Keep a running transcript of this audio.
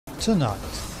Tonight,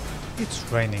 it's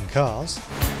raining cars.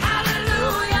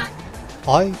 Hallelujah.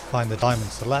 I find the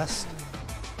Diamond Celeste,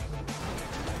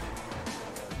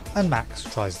 and Max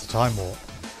tries the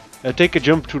Timewarp. Take a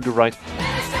jump to the right.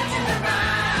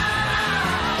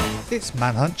 It's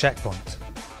Manhunt Checkpoint.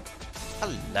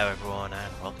 Hello everyone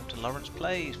and welcome to Laurence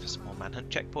Plays for some more Manhunt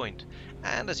Checkpoint.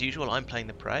 And as usual I'm playing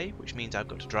the Prey, which means I've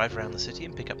got to drive around the city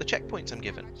and pick up the checkpoints I'm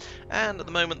given. And at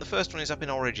the moment the first one is up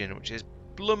in Origin, which is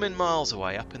bloomin' miles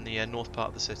away up in the north part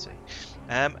of the city.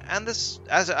 And there's,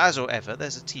 as ever,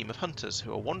 there's a team of hunters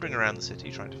who are wandering around the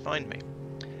city trying to find me.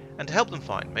 And to help them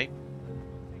find me,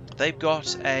 they've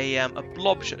got a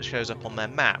blob that shows up on their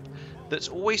map that's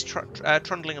always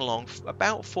trundling along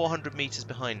about 400 metres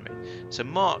behind me. So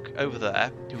Marc over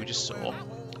there, who we just saw,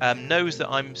 knows that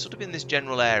I'm sort of in this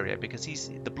general area because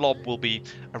the blob will be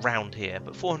around here,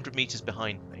 but 400 metres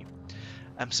behind me.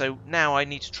 So now I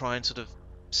need to try and sort of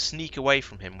sneak away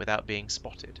from him without being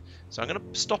spotted. So I'm going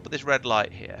to stop at this red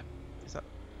light here. Is that?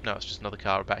 No, it's just another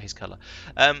car about his colour,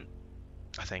 I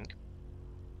think.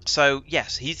 So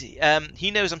yes, he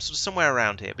knows I'm sort of somewhere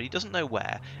around here, but he doesn't know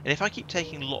where. And if I keep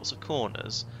taking lots of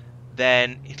corners,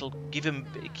 then it'll keep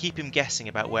him guessing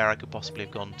about where I could possibly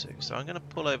have gone to. So I'm going to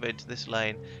pull over into this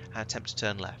lane and attempt to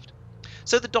turn left.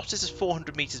 So the dot is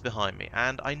 400 metres behind me,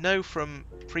 and I know from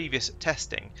previous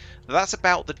testing that that's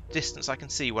about the distance I can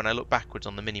see when I look backwards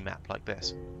on the mini-map like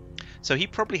this. So he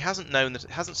probably hasn't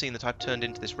seen that I've turned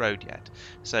into this road yet.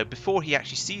 So before he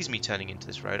actually sees me turning into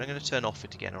this road, I'm going to turn off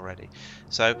it again already.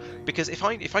 So because if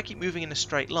I keep moving in a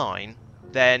straight line,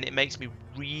 then it makes me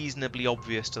reasonably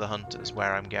obvious to the hunters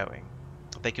where I'm going.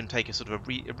 They can take a sort of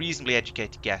a reasonably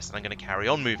educated guess, and I'm going to carry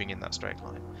on moving in that straight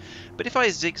line. But if I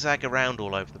zigzag around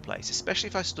all over the place, especially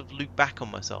if I sort of loop back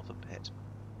on myself a bit,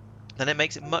 then it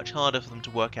makes it much harder for them to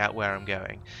work out where I'm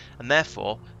going, and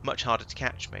therefore much harder to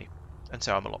catch me. And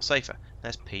so I'm a lot safer.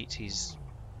 There's Pete. He's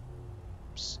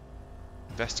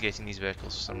investigating these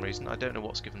vehicles for some reason. I don't know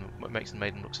what makes them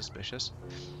made them look suspicious.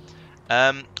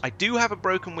 I do have a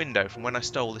broken window from when I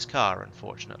stole this car,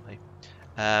 unfortunately.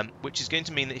 Which is going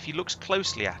to mean that if he looks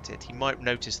closely at it, he might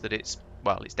notice that it's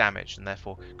damaged, and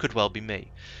therefore could well be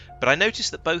me. But I noticed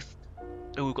that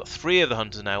we've got 3 of the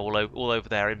hunters now all over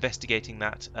there investigating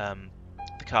that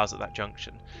the cars at that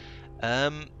junction.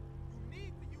 I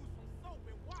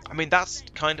mean, that's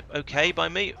kind of okay by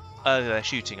me. They're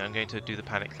shooting. I'm going to do the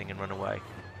panic thing and run away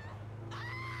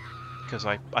because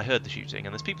I heard the shooting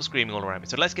and there's people screaming all around me.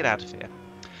 So let's get out of here.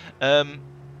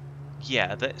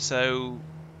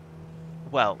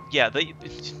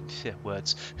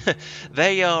 Words.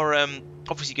 They are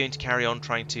obviously going to carry on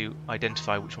trying to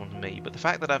identify which one's me, but the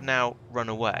fact that I've now run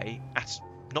away at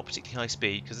not particularly high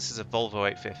speed, because this is a Volvo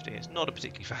 850, it's not a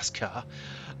particularly fast car.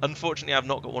 Unfortunately, I've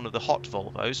not got one of the hot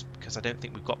Volvos, because I don't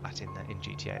think we've got that in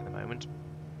GTA at the moment.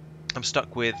 I'm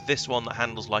stuck with this one that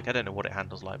handles like, I don't know what it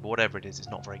handles like, but whatever it is, it's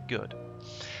not very good.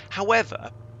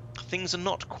 However, things are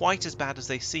not quite as bad as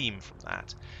they seem from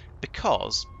that,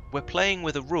 because we're playing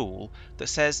with a rule that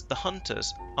says the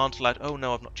hunters aren't allowed... Oh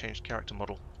no, I've not changed character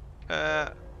model.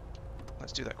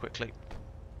 Let's do that quickly.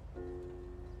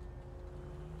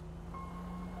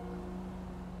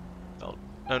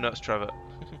 Oh no, it's Trevor.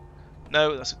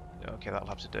 No, that's... Okay, that'll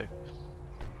have to do.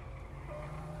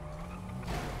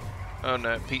 Oh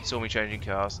no, Pete saw me changing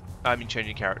cars. I mean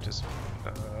changing characters.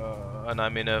 And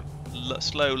I'm in a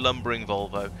slow lumbering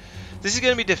Volvo. This is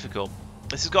going to be difficult.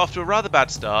 This has got off to a rather bad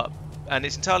start. And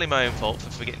it's entirely my own fault for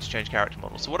forgetting to change character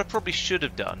models. So what I probably should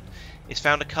have done is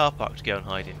found a car park to go and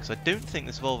hide in, because I don't think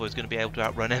this Volvo is going to be able to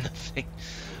outrun anything.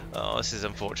 Oh, this is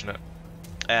unfortunate.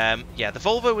 Yeah, the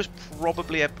Volvo was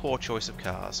probably a poor choice of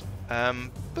cars,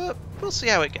 but we'll see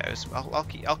how it goes. I'll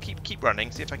keep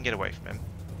running, see if I can get away from him.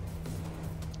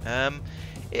 I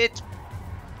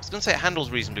was going to say it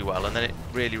handles reasonably well, and then it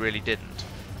really didn't.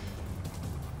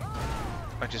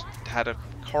 I just had a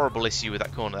horrible issue with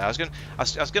that corner there. I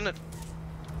was gonna.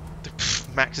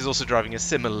 Max is also driving a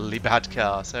similarly bad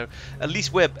car, so at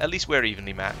least we're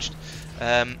evenly matched.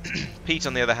 Pete,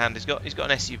 on the other hand, he's got an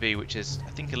SUV, which is I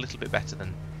think a little bit better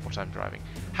than what I'm driving.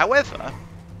 However,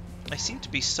 I seem to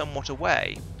be somewhat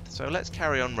away, so let's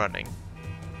carry on running.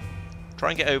 Try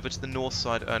and get over to the north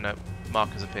side. Oh no, Marc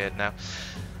has appeared now.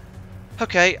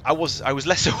 Okay, I was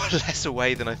less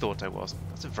away than I thought I was.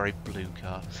 That's a very blue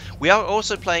car. We are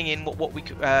also playing in what we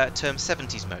term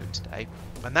 70s mode today,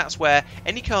 and that's where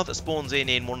any car that spawns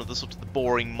in one of the sort of the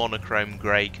boring monochrome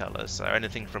grey colours, so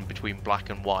anything from between black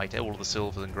and white, all of the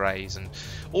silvers and greys, and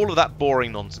all of that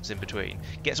boring nonsense in between,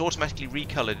 gets automatically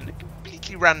recoloured in a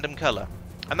completely random colour.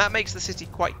 And that makes the city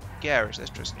quite garish. There's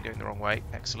Tristan going the wrong way.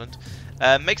 Excellent.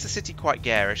 Makes the city quite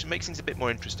garish and makes things a bit more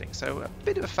interesting. So a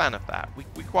bit of a fan of that.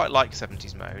 We quite like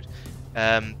 70s mode,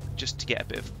 just to get a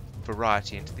bit of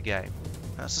variety into the game.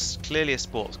 That's clearly a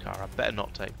sports car. I better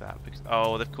not take that because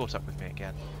oh, they've caught up with me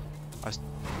again. I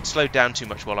slowed down too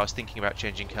much while I was thinking about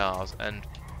changing cars, and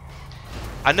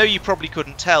I know you probably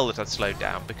couldn't tell that I'd slowed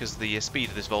down because the speed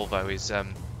of this Volvo is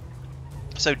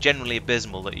so generally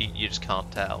abysmal that you just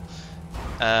can't tell.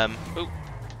 Ooh.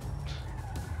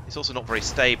 It's also not very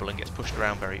stable and gets pushed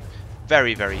around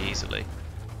very easily.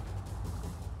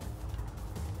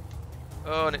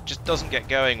 Oh, and it just doesn't get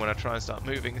going when I try and start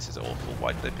moving. This is awful.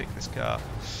 Why did they pick this car?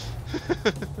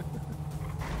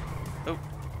 Oh.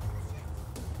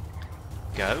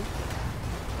 Go.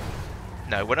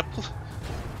 No, when I pull...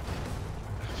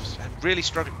 I'm really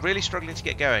struggling to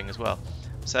get going as well.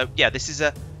 So, yeah, this is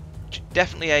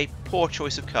definitely a poor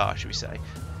choice of car, should we say.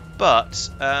 But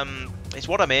it's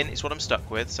what I'm in, it's what I'm stuck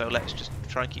with, so let's just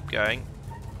try and keep going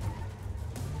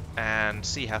and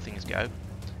see how things go.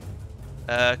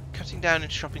 Cutting down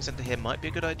into shopping centre here might be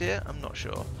a good idea, I'm not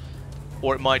sure.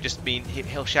 Or it might just mean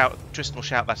he'll shout, Tristan will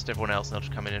shout that to everyone else and they'll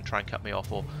just come in and try and cut me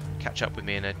off or catch up with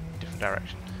me in a different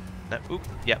direction. No, oop,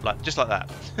 yeah, just like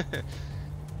that.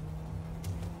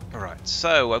 Alright,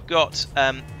 so I've got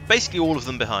basically all of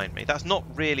them behind me. That's not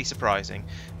really surprising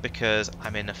because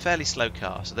I'm in a fairly slow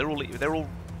car, so they're all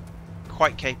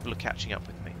quite capable of catching up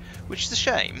with me, which is a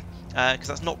shame because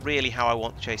that's not really how I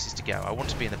want the chases to go. I want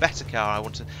to be in a better car. I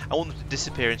want them to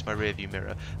disappear into my rearview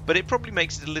mirror, but it probably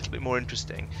makes it a little bit more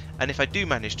interesting. And if I do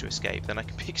manage to escape, then I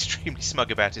can be extremely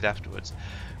smug about it afterwards.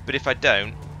 But if I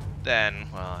don't, then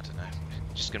well, I don't know.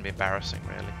 It's just going to be embarrassing,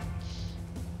 really.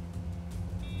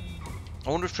 I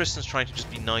wonder if Tristan's trying to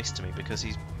just be nice to me because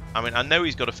he's... I mean, I know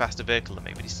he's got a faster vehicle than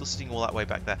me, but he's still sitting all that way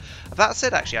back there. That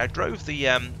said, actually, I drove the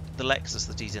Lexus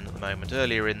that he's in at the moment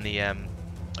earlier in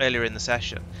the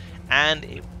session, and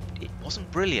it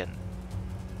wasn't brilliant,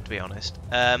 to be honest.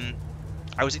 I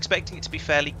was expecting it to be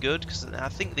fairly good because I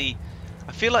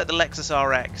feel like the Lexus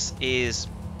RX is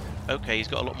okay. He's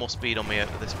got a lot more speed on me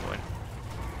at this point.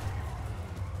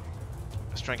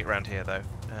 Let's try and get around here, though.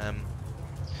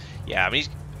 Yeah, I mean,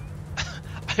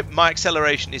 my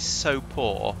acceleration is so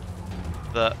poor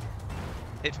that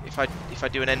if I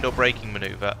do an end or braking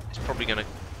maneuver, it's probably gonna.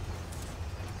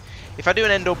 If I do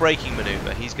an end or braking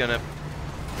maneuver, he's gonna.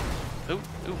 Ooh,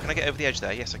 can I get over the edge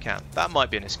there? Yes, I can. That might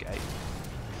be an escape.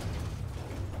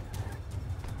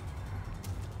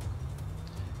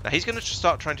 Now he's gonna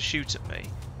start trying to shoot at me,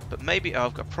 but maybe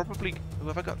I've got probably. Who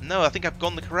have I got? No, I think I've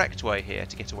gone the correct way here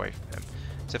to get away from him.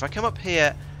 So if I come up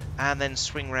here and then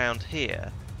swing round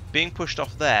here. Being pushed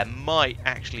off there might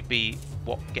actually be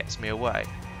what gets me away.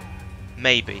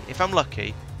 Maybe. If I'm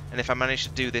lucky, and if I manage to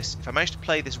do this, if I manage to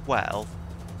play this well,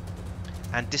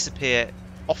 and disappear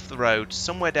off the road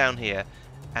somewhere down here,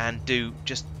 and do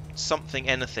just something,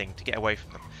 anything, to get away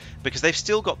from them. Because they've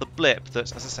still got the blip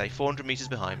that's, as I say, 400 meters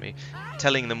behind me,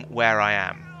 telling them where I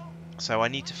am. So I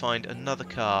need to find another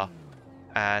car,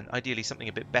 and ideally something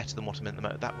a bit better than what I'm in the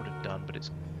moment. That would have done, but it's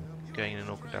going in an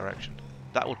awkward direction.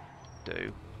 That will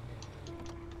do.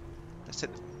 Let's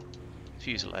hit the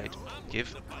fusillade.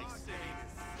 Give.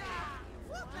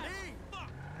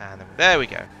 And then, there we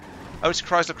go. Oh, it's a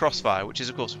Chrysler Crossfire, which is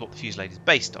of course what the fusillade is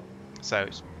based on. So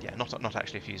it's, yeah, not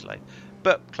actually a fusillade,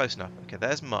 but close enough. Okay,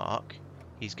 there's Marc.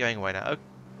 He's going away now.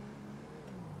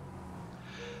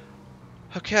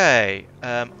 Okay,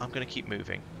 I'm going to keep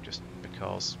moving just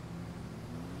because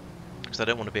I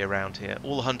don't want to be around here.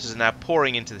 All the hunters are now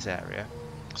pouring into this area.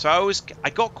 So I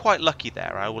got quite lucky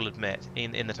there, I will admit,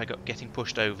 in that I got getting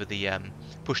pushed over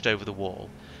the wall.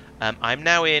 I'm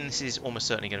now in. This is almost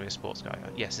certainly going to be a sports car.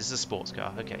 Yes, this is a sports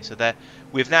car. Okay, so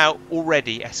we've now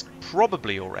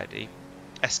probably already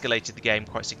escalated the game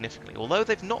quite significantly. Although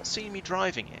they've not seen me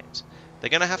driving it, they're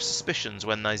going to have suspicions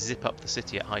when I zip up the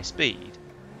city at high speed.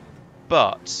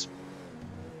 But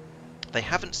they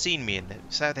haven't seen me in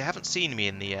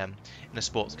a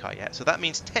sports car yet. So that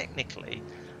means technically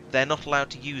they're not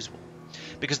allowed to use one.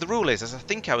 Because the rule is, as I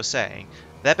think I was saying,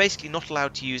 they're basically not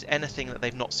allowed to use anything that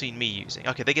they've not seen me using.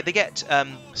 Okay, they get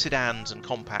sedans and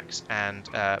compacts and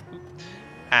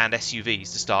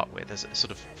SUVs to start with as a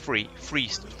sort of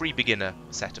free beginner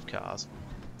set of cars,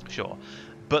 sure.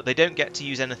 But they don't get to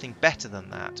use anything better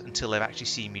than that until they've actually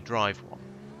seen me drive one,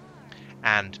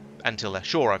 and until they're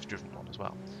sure I've driven one as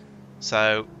well.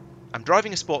 So I'm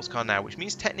driving a sports car now, which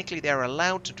means technically they're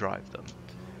allowed to drive them.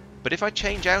 But if I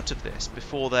change out of this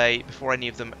before any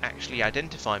of them actually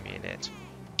identify me in it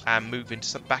and move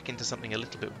back into something a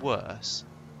little bit worse,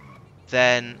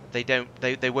 then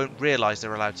they won't realise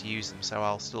they're allowed to use them. So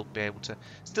I'll still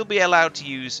be allowed to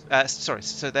use. I'll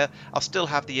still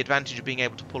have the advantage of being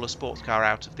able to pull a sports car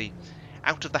out of the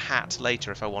hat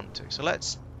later if I want to. So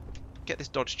let's get this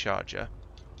Dodge Charger.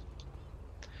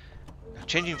 Now,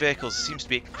 changing vehicles seems to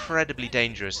be incredibly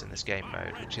dangerous in this game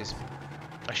mode, which is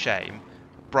a shame.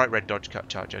 Bright red Dodge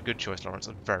Charger, good choice, Laurence.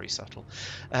 Very subtle.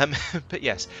 But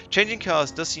yes, changing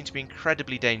cars does seem to be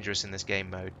incredibly dangerous in this game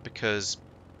mode because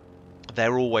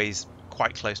they're always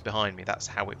quite close behind me. That's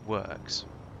how it works.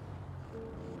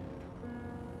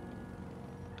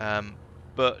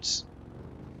 But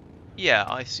yeah,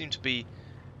 I seem to be.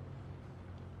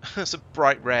 There's a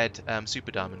bright red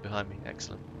Super Diamond behind me.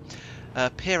 Excellent.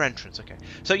 Pier entrance. Okay.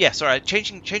 So yeah, sorry.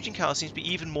 Changing cars seems to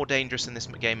be even more dangerous in this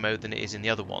game mode than it is in the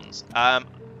other ones.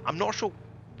 I'm not sure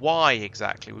why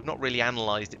exactly. We've not really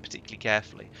analysed it particularly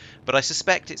carefully, but I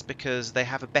suspect it's because they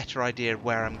have a better idea of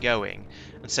where I'm going,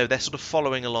 and so they're sort of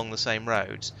following along the same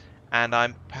roads, and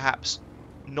I'm perhaps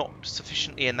not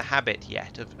sufficiently in the habit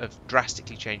yet of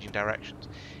drastically changing directions.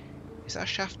 Is that a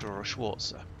Schafted or a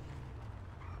Schwarzer?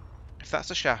 If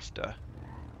that's a Schafted,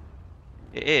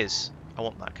 it is. I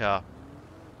want that car.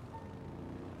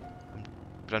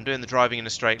 But I'm doing the driving in a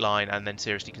straight line and then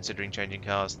seriously considering changing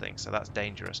cars thing, so that's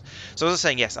dangerous. So as I was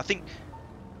saying, yes, I think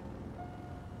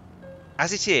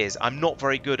as it is, I'm not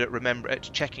very good at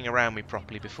checking around me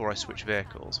properly before I switch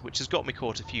vehicles, which has got me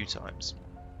caught a few times.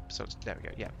 So there we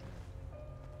go. Yeah.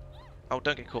 Oh,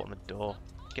 don't get caught on the door.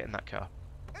 Get in that car.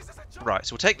 Right,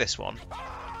 so we'll take this one.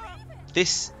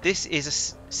 This is a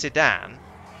sedan.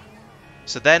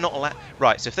 So they're not allowed.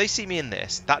 Right, so if they see me in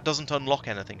this, that doesn't unlock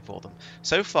anything for them.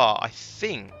 So far, I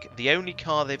think the only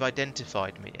car they've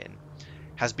identified me in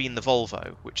has been the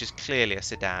Volvo, which is clearly a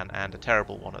sedan and a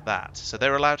terrible one at that. So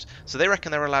they're allowed. So they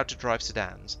reckon they're allowed to drive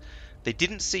sedans. They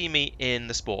didn't see me in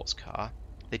the sports car.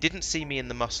 They didn't see me in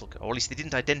the muscle car, or at least they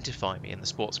didn't identify me in the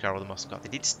sports car or the muscle car. They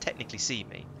did technically see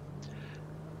me,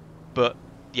 but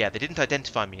yeah, they didn't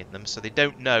identify me in them, so they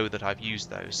don't know that I've used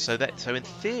those. So in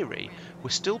theory, we're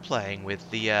still playing with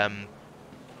the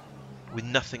with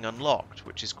nothing unlocked,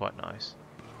 which is quite nice.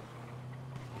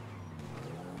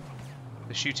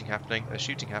 There's shooting happening. There's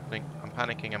shooting happening. I'm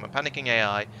panicking. I'm a panicking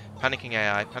AI. Panicking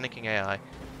AI. Panicking AI.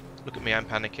 Look at me. I'm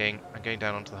panicking. I'm going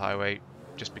down onto the highway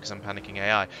just because I'm panicking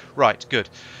AI. Right. Good.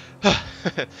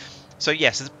 So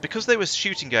yes, because there was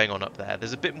shooting going on up there,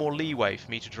 there's a bit more leeway for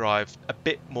me to drive a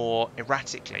bit more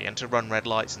erratically and to run red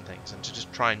lights and things and to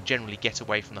just try and generally get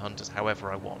away from the hunters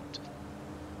however I want.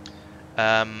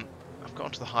 I've got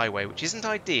onto the highway, which isn't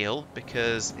ideal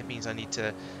because it means I need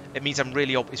to. It means it's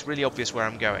really obvious where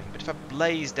I'm going. But if I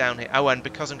blaze down here, oh, and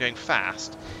because I'm going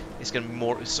fast, it's going to be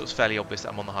more. It's sort of fairly obvious that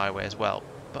I'm on the highway as well.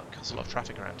 But there's a lot of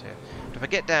traffic around here. But if I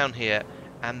get down here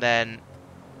and then.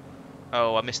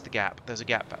 Oh, I missed the gap. There's a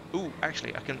gap. Ooh,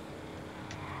 actually, I can...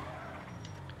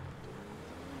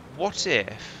 What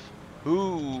if...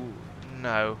 Ooh,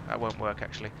 no, that won't work,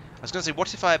 actually. I was going to say,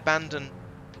 what if I abandon...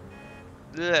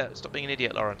 Ugh, stop being an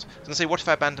idiot, Laurence. I was going to say, what if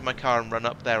I abandon my car and run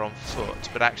up there on foot?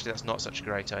 But actually, that's not such a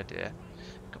great idea.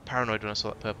 I got paranoid when I saw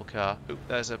that purple car. Ooh,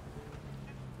 there's a...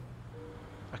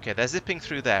 Okay, they're zipping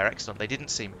through there. Excellent. They didn't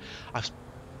see me. I was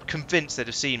convinced they'd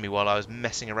have seen me while I was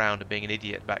messing around and being an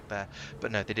idiot back there,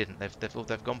 but no, they didn't.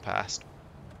 They've gone past,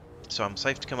 so I'm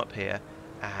safe to come up here,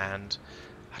 and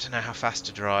I don't know how fast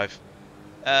to drive.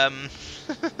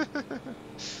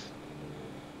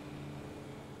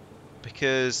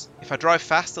 Because if I drive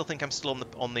fast, they'll think I'm still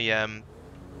on the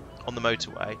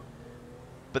motorway,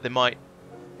 but they might.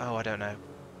 Oh, I don't know.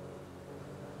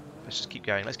 Let's just keep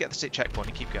going. Let's get the checkpoint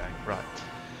and keep going. Right.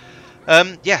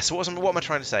 Yeah, so what am I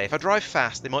trying to say? If I drive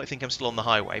fast, they might think I'm still on the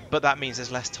highway, but that means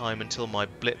there's less time until my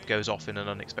blip goes off in an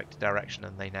unexpected direction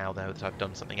and they now know that I've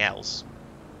done something else.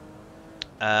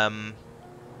 But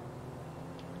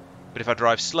if I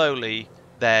drive slowly,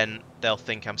 then they'll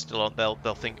think I'm still on. They'll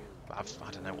think I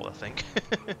don't know what they'll think.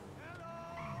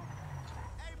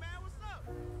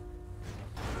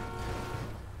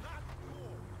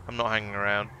 I'm not hanging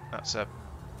around. That's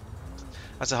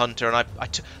a hunter, and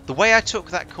the way I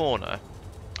took that corner,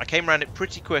 I came around it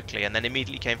pretty quickly and then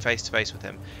immediately came face to face with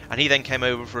him, and he then came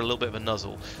over for a little bit of a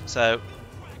nuzzle. So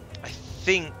I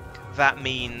think that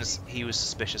means he was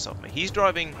suspicious of me. He's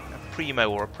driving a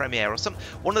Primo or a Premier or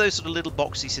one of those sort of little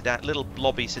boxy sedan, little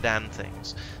blobby sedan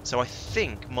things. So I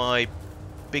think my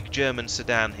big German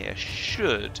sedan here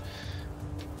should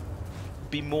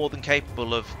be more than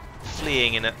capable of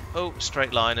fleeing in a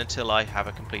straight line until I have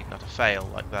a complete and utter fail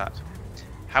like that.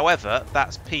 However,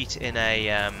 that's Pete in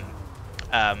a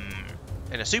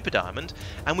a Super Diamond,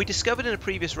 and we discovered in a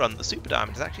previous run that the Super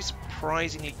Diamond is actually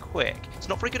surprisingly quick. It's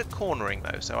not very good at cornering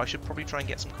though, so I should probably try and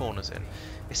get some corners in,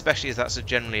 especially as that's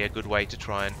generally a good way to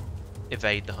try and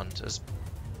evade the hunters.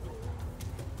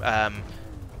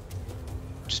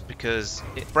 Just because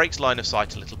it breaks line of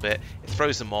sight a little bit, it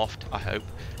throws them off, I hope,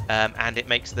 and it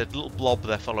makes the little blob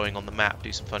they're following on the map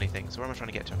do some funny things. So where am I trying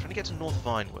to get to? I'm trying to get to North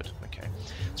Vinewood. Okay,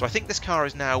 so I think this car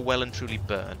is now well and truly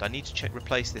burned. I need to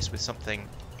replace this with something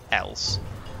else.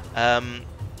 But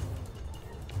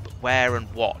where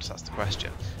and what? That's the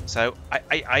question. So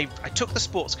I took the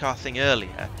sports car thing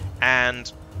earlier,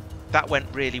 and that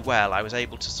went really well. I was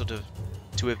able to sort of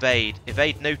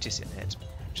evade notice in it,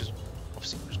 which is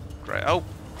obviously great. Oh,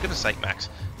 goodness sake, Max!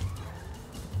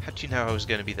 How did you know I was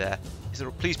going to be there? Is there?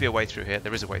 Please be a way through here.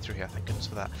 There is a way through here. Thank goodness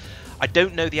for that. I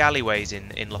don't know the alleyways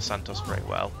in Los Santos very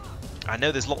well. I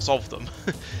know there's lots of them,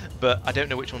 but I don't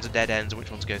know which ones are dead ends and which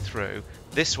ones go through.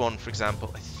 This one, for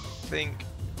example, I think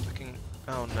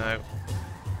oh no.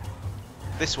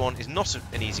 This one is not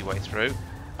an easy way through.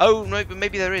 Oh no, but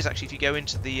maybe there is actually if you go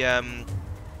into the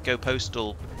Go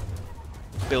Postal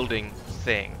building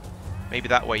thing. Maybe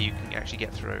that way you can actually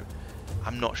get through.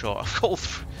 I'm not sure. I've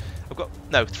got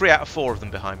no 3 out of 4 of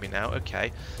them behind me now.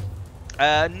 Okay,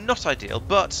 not ideal,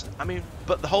 but I mean,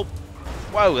 but the whole.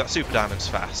 Whoa, that Super Diamond's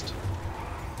fast.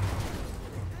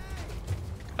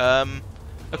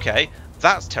 Okay,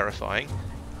 that's terrifying.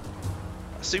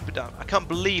 A Super Diamond. I can't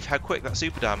believe how quick that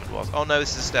Super Diamond was. Oh no,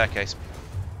 this is a staircase.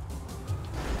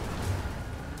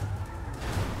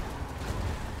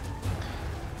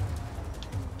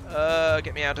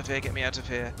 Get me out of here, get me out of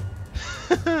here.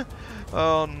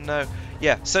 Oh no.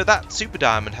 Yeah, so that Super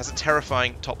Diamond has a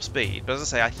terrifying top speed, but as I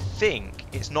say, I think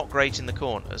it's not great in the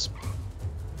corners.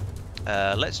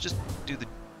 Let's just do the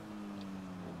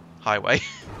highway.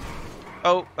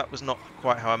 Oh, that was not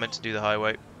quite how I meant to do the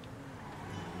highway.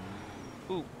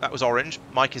 Ooh, that was orange.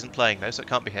 Mike isn't playing though, so it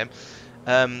can't be him.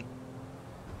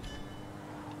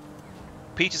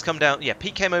 Pete has come down. Yeah,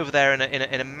 Pete came over there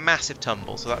in a massive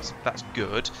tumble, so that's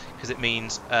good because it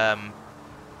means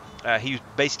he was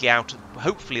basically out.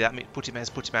 Hopefully that has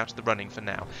put him out of the running for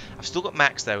now. I've still got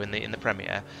Max though in the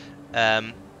Premiere.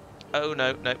 Oh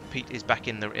no, Pete is back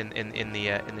in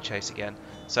the chase again.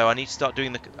 So I need to start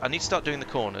doing the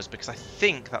corners because I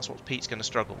think that's what Pete's going to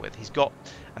struggle with. He's got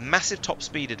a massive top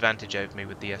speed advantage over me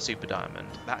with the Super Diamond.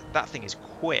 That thing is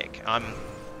quick. I'm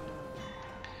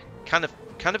kind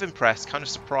of impressed, kind of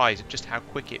surprised at just how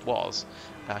quick it was.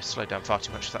 I slowed down far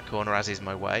too much for that corner, as is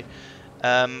my way.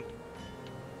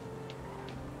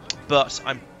 But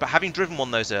having driven one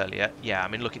of those earlier, yeah, I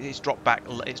mean, look, it's dropped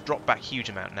back huge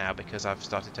amount now because I've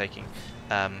started taking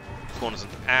corners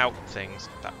and out things.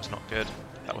 That was not good.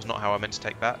 That was not how I meant to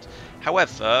take that.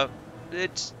 However,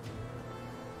 it's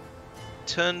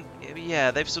turned.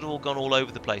 Yeah, they've sort of all gone all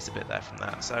over the place a bit there from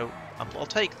that. So I'll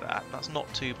take that. That's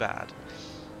not too bad.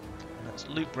 Let's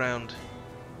loop round.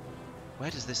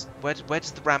 Where does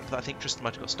the ramp that I think Tristan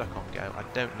might have got stuck on go? I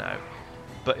don't know.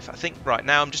 But if I think right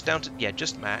now I'm just down to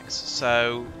just Max.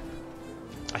 So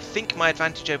I think my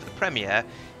advantage over the Premiere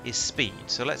is speed.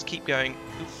 So let's keep going.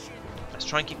 Let's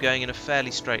try and keep going in a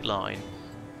fairly straight line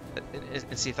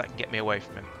and see if that can get me away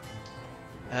from him.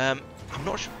 I'm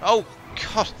not sure. Oh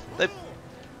God,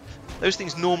 those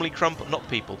things normally crumple. Not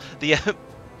people. The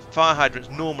fire hydrants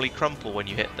normally crumple when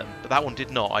you hit them, but that one did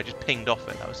not. I just pinged off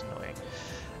it. That was annoying.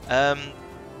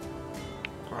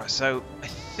 Right, so I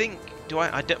think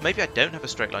maybe I don't have a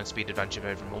straight line speed advantage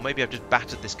over him, or maybe I've just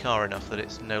battered this car enough that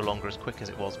it's no longer as quick as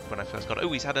it was when I first got it.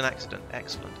 Oh, he's had an accident.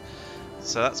 Excellent.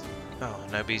 So that's. Oh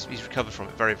no, but he's recovered from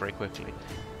it very, very quickly.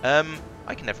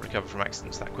 I can never recover from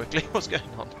accidents that quickly. What's going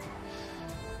on?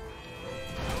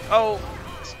 Oh,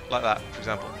 like that, for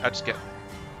example. I just get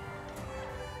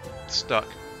stuck.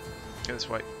 Go this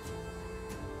way.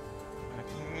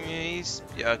 He's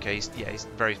okay. He's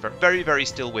very, very, very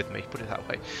still with me. Put it that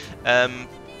way.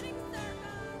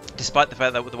 Despite the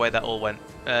fact that the way that all went,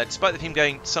 despite him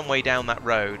going some way down that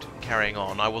road and carrying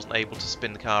on, I wasn't able to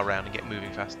spin the car around and get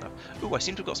moving fast enough. Ooh, I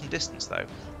seem to have got some distance though.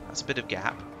 That's a bit of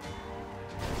gap.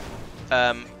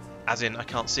 As in, I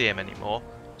can't see him anymore.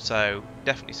 So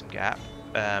definitely some gap.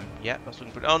 Yeah, that's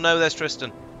looking pretty. Oh no, there's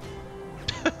Tristan.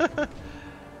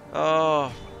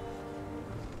 Oh.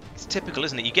 It's typical,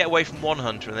 isn't it? You get away from one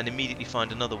hunter and then immediately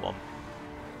find another one.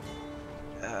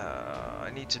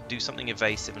 I need to do something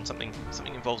evasive and something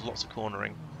involves lots of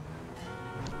cornering.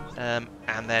 And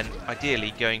then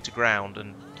ideally going to ground,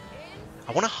 and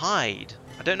I want to hide.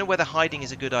 I don't know whether hiding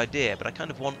is a good idea, but I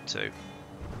kind of want to.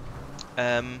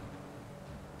 I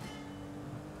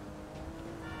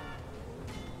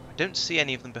don't see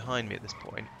any of them behind me at this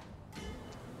point.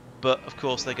 But of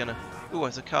course they're gonna. Oh,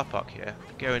 there's a car park here.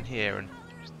 Go in here and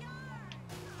just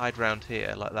hide round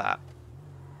here like that.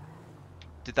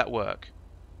 Did that work?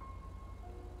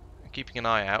 I'm keeping an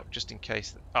eye out just in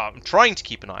case. I'm trying to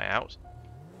keep an eye out,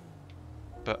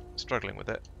 but struggling with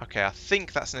it. Okay, I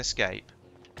think that's an escape.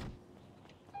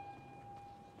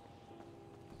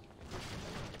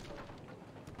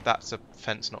 That's a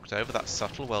fence knocked over. That's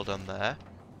subtle. Well done there.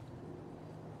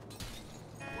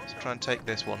 Let's try and take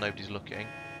this while nobody's looking.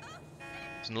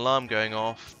 There's an alarm going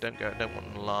off. Don't want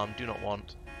an alarm. Do not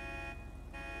want.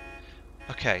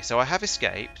 Okay, so I have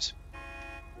escaped.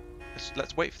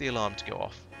 Let's wait for the alarm to go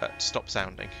off. To stop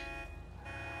sounding.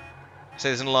 So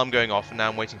there's an alarm going off, and now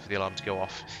I'm waiting for the alarm to go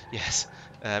off. Yes.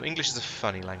 English is a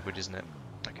funny language, isn't it?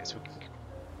 Okay, so we can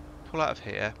pull out of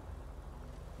here.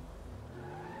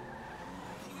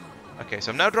 Okay,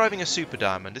 so I'm now driving a Super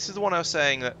Diamond. This is the one I was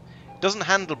saying that doesn't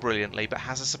handle brilliantly, but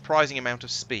has a surprising amount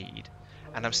of speed.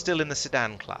 And I'm still in the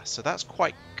sedan class, so that's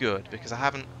quite good because I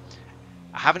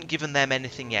haven't given them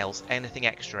anything else, anything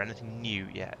extra, anything new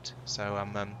yet. So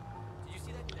I'm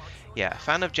yeah, a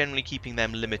fan of generally keeping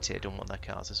them limited on what their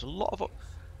cars. There's a lot of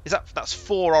that's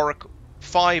 5 oracle,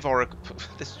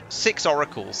 there's 6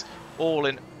 oracles,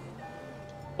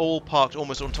 all parked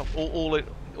almost on top, all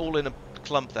in a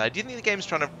clump there. Do you think the game's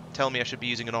trying to tell me I should be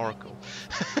using an oracle?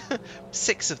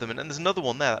 6 of them, and there's another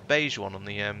one there, that beige one on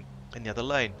the in the other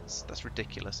lane. That's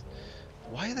ridiculous.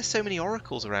 Why are there so many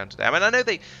oracles around today? I mean, I know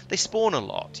they spawn a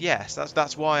lot. Yes,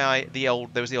 that's why there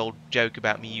was the old joke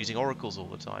about me using oracles all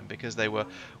the time, because they were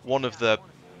one of the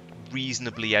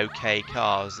reasonably okay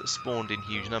cars that spawned in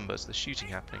huge numbers. There's shooting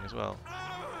happening as well.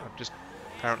 I've just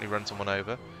apparently run someone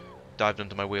over, dived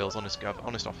under my wheels.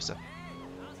 Honest officer.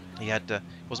 He had it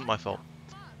wasn't my fault.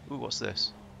 Ooh, what's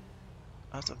this?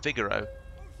 Oh, that's a Vigoro.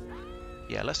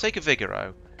 Yeah, let's take a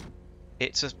Vigoro.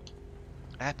 It's a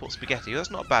airport spaghetti. That's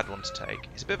not a bad one to take.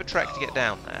 It's a bit of a trek to get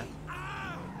down there,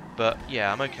 but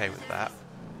yeah, I'm okay with that.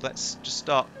 Let's just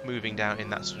start moving down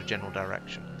in that sort of general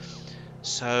direction.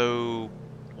 So,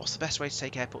 what's the best way to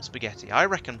take airport spaghetti? I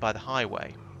reckon by the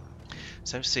highway.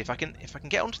 So let's see if I can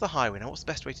get onto the highway now. What's the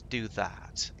best way to do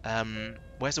that?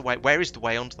 Where's the way? Where is the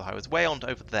way onto the highway? It's way on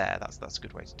over there. That's a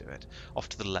good way to do it. Off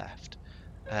to the left.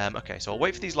 Okay, so I'll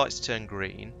wait for these lights to turn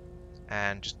green,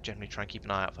 and just generally try and keep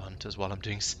an eye out for hunters while I'm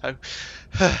doing so.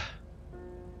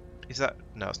 Is that...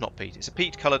 No, it's not Pete. It's a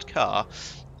Pete-coloured car,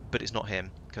 but it's not him,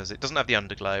 because it doesn't have the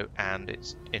underglow, and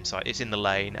it's inside. It's in the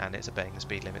lane, and it's obeying the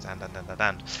speed limits,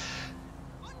 and.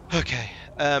 Okay.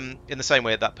 In the same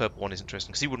way that purple one isn't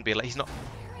Tristan, because he wouldn't be... He's not...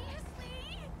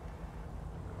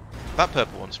 That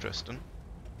purple one's Tristan.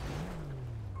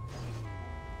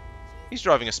 He's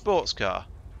driving a sports car.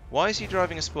 Why is he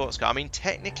driving a sports car? I mean,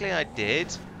 technically I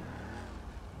did...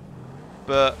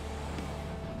 But,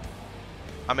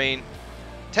 I mean,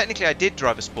 technically I did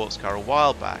drive a sports car a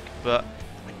while back, but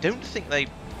I don't think they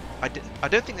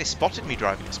spotted me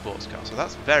driving a sports car, so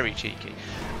that's very cheeky.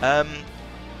 I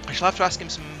shall have to ask him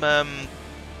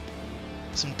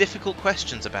some difficult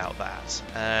questions about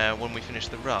that when we finish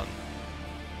the run,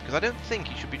 because I don't think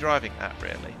he should be driving that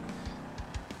really.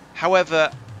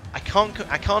 However, I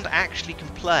can't actually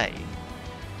complain,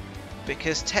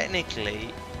 because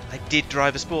technically I did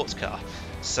drive a sports car,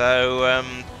 so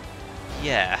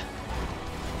yeah.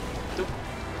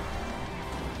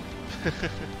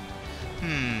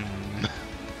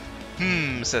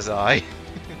 Says I.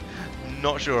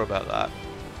 Not sure about that.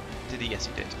 Did he? Yes,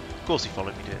 he did. Of course he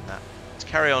followed me doing that. Let's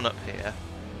carry on up here.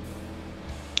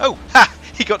 Oh, ha!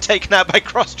 He got taken out by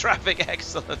cross traffic.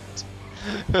 Excellent.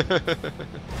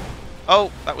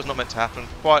 Oh, that was not meant to happen.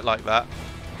 Quite like that.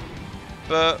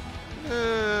 But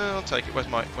I'll take it. Where's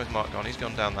Marc gone? He's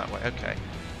gone down that way. Okay.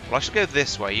 Well, I should go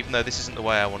this way, even though this isn't the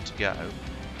way I want to go.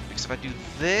 Because if I do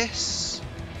this,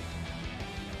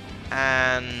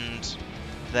 and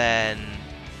then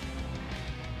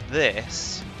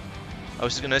this, oh,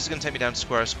 this is going to take me down to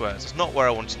square of squares. It's not where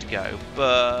I wanted to go,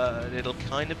 but it'll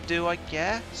kind of do, I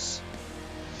guess.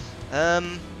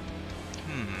 The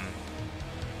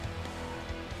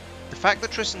fact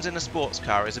that Tristan's in a sports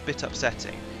car is a bit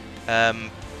upsetting.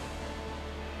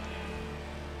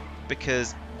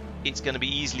 Because it's going to be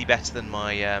easily better than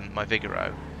my my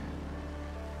Vigoro.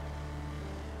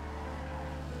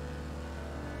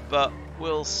 But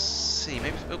we'll see.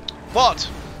 Maybe. Oh, what?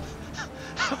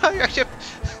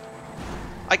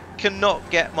 I cannot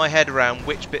get my head around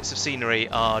which bits of scenery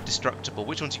are destructible,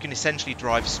 which ones you can essentially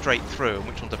drive straight through, and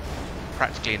which ones are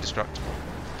practically indestructible.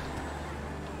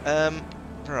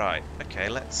 Right. Okay.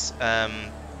 Let's.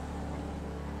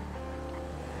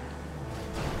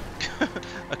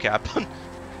 Okay,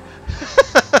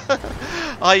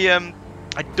 I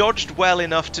I dodged well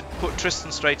enough to put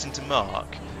Tristan straight into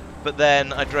Marc, but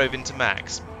then I drove into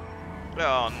Max.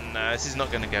 Oh no, this is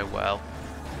not going to go well.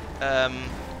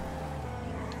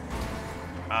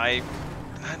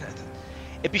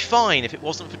 It'd be fine if it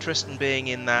wasn't for Tristan being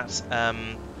in that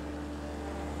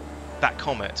that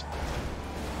comet.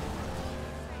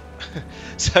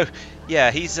 So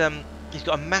yeah, he's got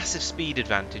a massive speed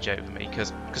advantage over me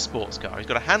because sports car. He's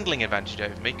got a handling advantage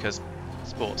over me because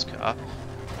sports car.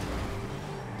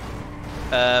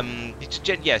 It's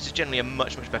just generally a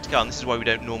much better car, and this is why we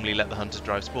don't normally let the hunters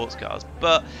drive sports cars.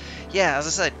 But yeah, as I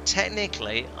said,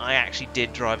 technically I actually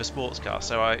did drive a sports car,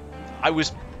 so I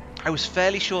was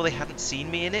fairly sure they hadn't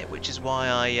seen me in it, which is why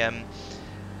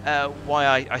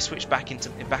I switched back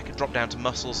and dropped down to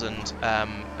muscles and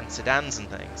sedans and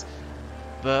things.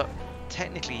 But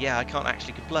technically, yeah, I can't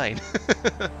actually complain.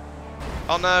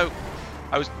 Oh no,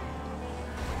 I was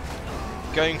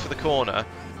going for the corner,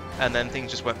 and then things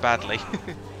just went badly.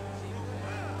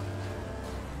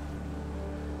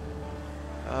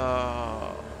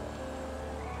 Oh.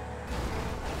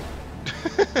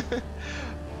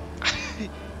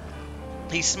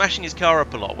 He's smashing his car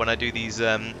up a lot when I do these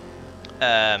end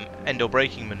or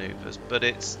braking manoeuvres, but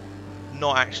it's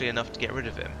not actually enough to get rid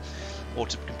of him or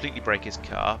to completely break his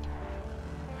car.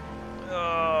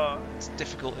 Oh, it's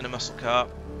difficult in a muscle car.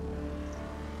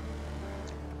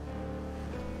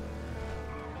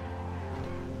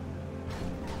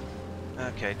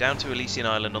 Okay, down to Elysian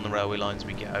Island on the railway lines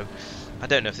we go. I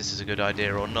don't know if this is a good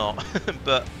idea or not,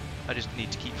 but I just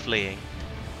need to keep fleeing.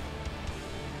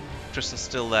 Tristan's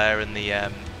still there in the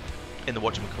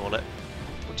whatchamacallit.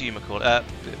 What do you call it?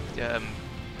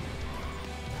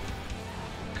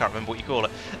 Can't remember what you call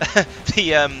it.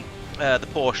 The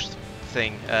Porsche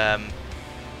thing.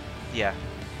 Yeah,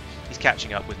 he's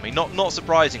catching up with me. Not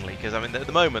surprisingly, because I mean at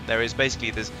the moment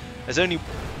there's only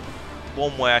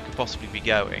one way I could possibly be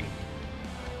going.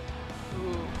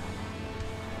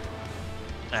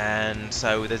 And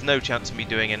so there's no chance of me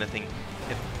doing anything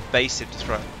evasive to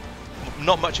throw him.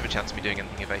 Not much of a chance of me doing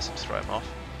anything evasive to throw him off.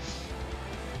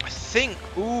 I think,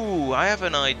 ooh, I have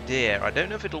an idea. I don't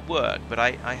know if it'll work, but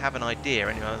I have an idea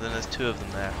anyway, other than there's two of them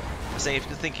there. I was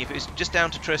thinking if it was just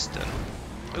down to Tristan.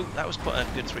 Oh, that was quite a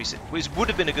good 360. It would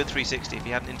have been a good 360 if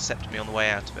he hadn't intercepted me on the way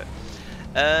out of it.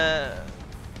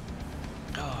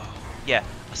 Oh, yeah.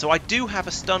 So I do have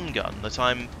a stun gun that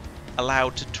I'm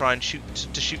allowed to try and shoot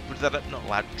with. Not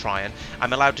allowed to try and.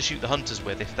 I'm allowed to shoot the hunters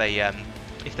with if they're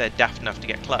daft enough to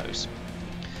get close.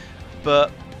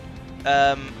 But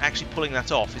actually pulling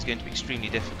that off is going to be extremely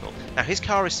difficult. Now his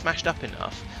car is smashed up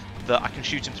enough that I can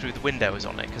shoot him through the windows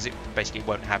on it, because it basically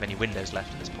won't have any windows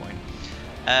left at this point.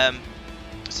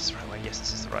 Is this the right way? Yes,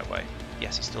 this is the right way.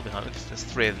 Yes, he's still behind me. There's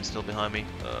three of them still behind me.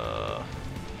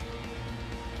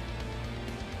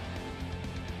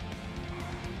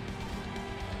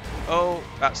 Oh,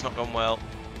 that's not gone well.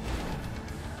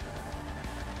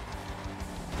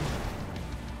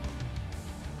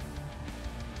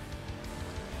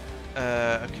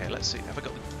 Okay, let's see. Have I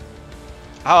got the...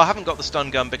 Oh, I haven't got the stun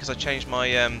gun because I changed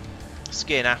my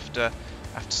skin after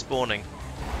spawning.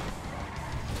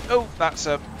 Oh, that's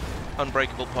a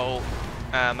unbreakable pole,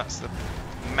 and that's the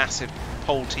massive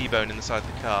pole T-bone in the side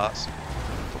of the car. That's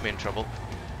put me in trouble.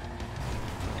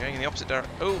 Going in the opposite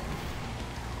direction. Oh,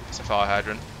 it's a fire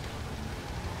hydrant.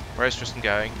 Where's Tristan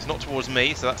going? It's not towards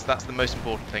me, so that's the most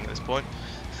important thing at this point.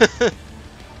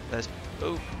 There's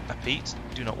a Pete.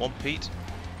 Do not want Pete.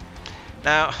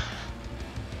 Now,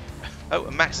 oh,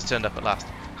 and Max has turned up at last.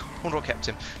 I wonder what kept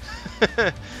him.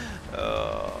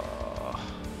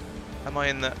 Am I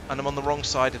in the? And I'm on the wrong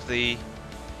side of the.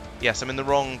 Yes, I'm in the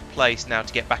wrong place now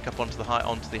to get back up onto the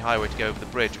highway to go over the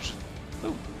bridge. Which,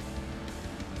 ooh,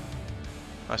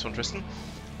 nice one, Tristan.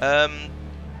 There's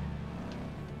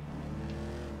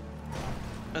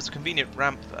a convenient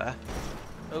ramp there.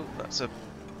 Oh, that's a.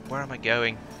 Where am I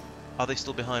going? Are they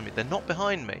still behind me? They're not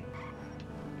behind me.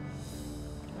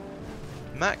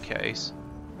 In that case,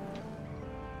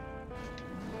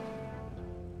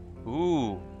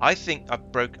 ooh, I think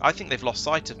they've lost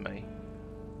sight of me.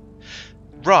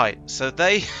 Right, so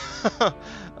they,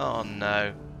 oh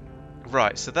no.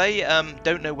 Right, so they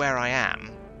don't know where I am,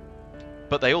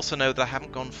 but they also know that I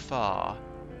haven't gone far.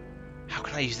 How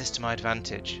can I use this to my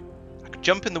advantage? I could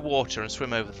jump in the water and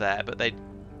swim over there, but they'd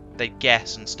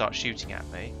guess and start shooting at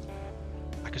me.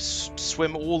 I could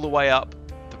swim all the way up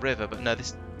the river, but no,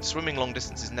 this swimming long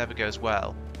distances never goes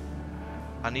well.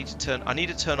 I need to turn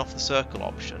off the circle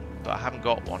option, but I haven't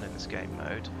got one in this game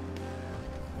mode.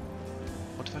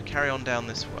 What if I carry on down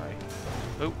this way?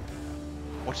 Oh,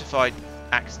 what if I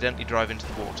accidentally drive into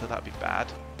the water? That'd be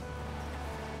bad.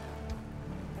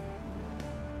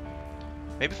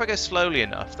 Maybe if I go slowly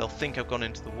enough, they'll think I've gone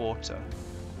into the water.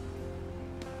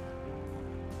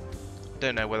 I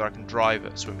don't know whether I can drive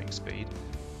at swimming speed.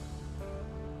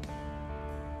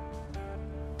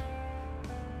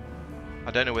 I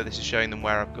don't know whether this is showing them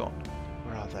where I've gone.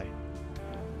 Where are they?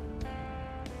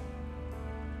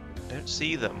 I don't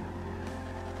see them.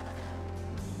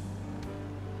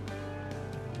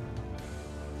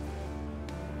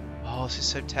 Oh, this is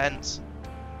so tense.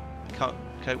 I can't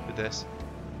cope with this.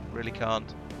 Really can't.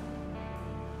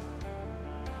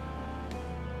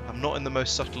 I'm not in the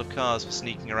most subtle of cars for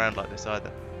sneaking around like this either.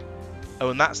 Oh,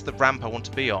 and that's the ramp I want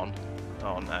to be on.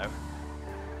 Oh no.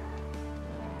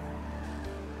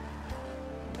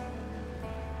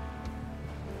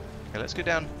 Okay, let's go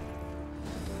down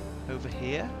over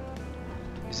here.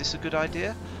 Is this a good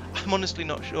idea? I'm honestly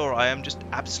not sure. I am just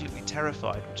absolutely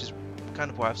terrified, which is kind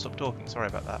of why I've stopped talking. Sorry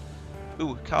about that.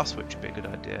 Ooh, a car switch would be a good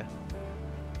idea.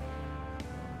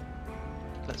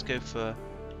 Let's go for...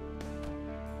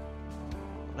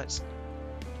 Let's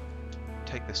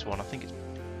take this one. I think it's...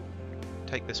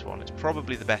 Take this one. It's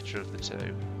probably the better of the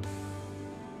two.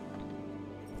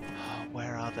 Oh,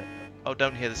 where are they? Oh,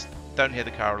 don't hear this. Don't hear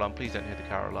the car alarm. Please don't hear the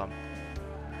car alarm.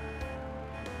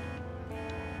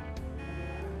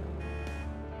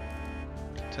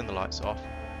 Turn the lights off.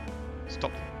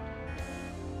 Stop.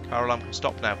 Car alarm can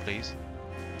stop now, please.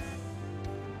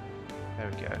 There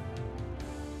we go.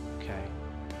 Okay.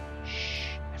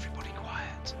 Shh. Everybody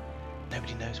quiet.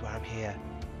 Nobody knows where I'm here.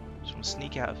 Just want to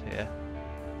sneak out of here.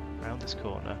 Around this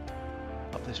corner.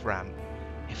 Up this ramp.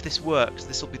 If this works,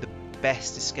 this will be the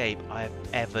best escape I have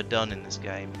ever done in this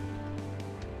game.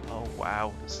 Oh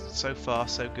wow. So far,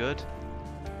 so good.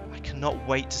 I cannot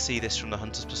wait to see this from the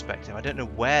hunter's perspective. I don't know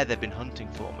where they've been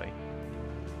hunting for me.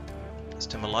 Let's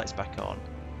turn my lights back on.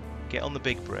 Get on the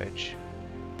big bridge.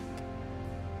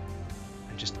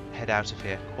 And just head out of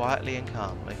here quietly and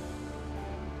calmly.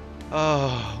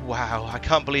 Oh wow, I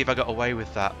can't believe I got away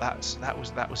with that.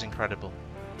 That was incredible.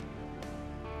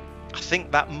 I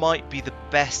think that might be the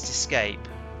best escape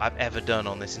I've ever done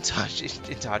on this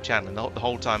entire channel, the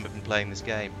whole time I've been playing this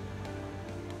game.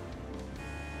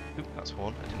 Oop, that's a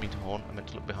horn. I didn't mean to horn. I meant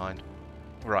to look behind.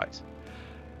 Right.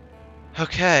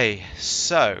 Okay,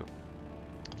 so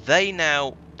they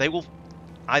will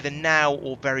either now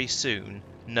or very soon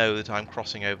know that I'm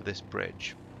crossing over this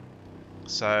bridge.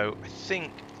 So I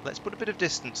think let's put a bit of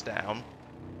distance down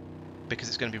because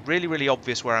it's going to be really, really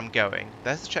obvious where I'm going.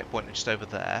 There's the checkpoint just over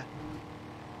there.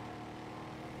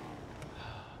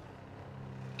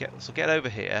 So get over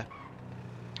here,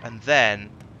 and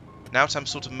then now that I'm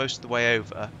sort of most of the way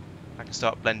over, I can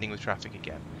start blending with traffic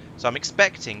again. So I'm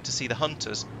expecting to see the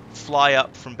hunters fly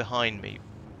up from behind me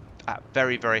at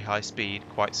very, very high speed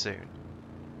quite soon.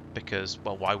 Because,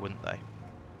 well, why wouldn't they?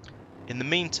 In the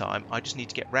meantime, I just need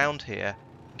to get round here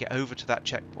and get over to that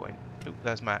checkpoint. Oop,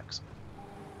 there's Max.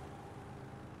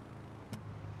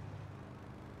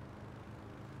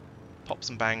 Pops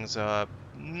and bangs are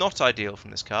not ideal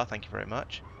from this car, thank you very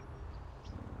much.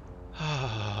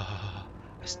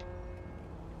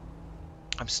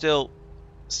 I'm still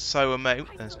so amazed.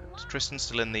 Tristan's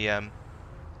still in the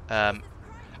I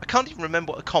can't even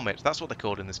remember what a comet. That's what they're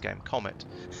called in this game. Comet.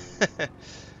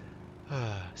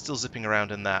 Still zipping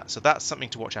around in that. So that's something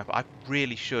to watch out for. I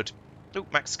really should. Oh,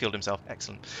 Max killed himself.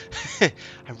 Excellent. I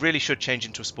really should change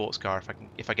into a sports car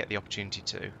if I get the opportunity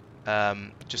to.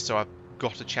 Just so I've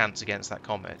got a chance against that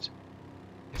comet.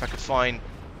 If I could find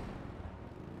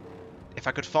there's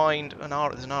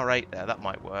an R8 there, that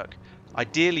might work.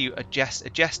 Ideally, a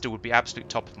Jester would be absolute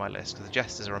top of my list because the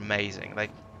Jesters are amazing.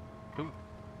 Ooh,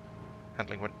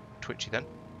 handling went twitchy then.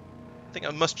 I think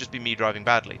it must just be me driving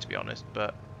badly, to be honest, but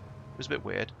it was a bit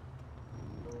weird.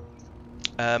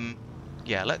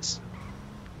 Yeah, let's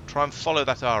try and follow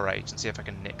that R8 and see if I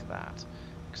can nick that.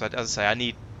 Because, as I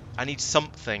say, I need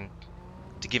something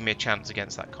to give me a chance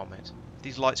against that comet. If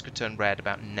these lights could turn red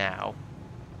about now.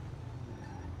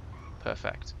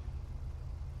 Perfect.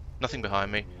 Nothing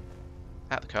behind me.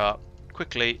 Out the car.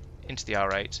 Quickly into the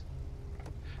R8.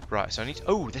 Right, so I need to...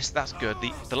 Oh, that's good.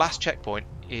 The last checkpoint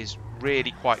is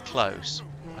really quite close.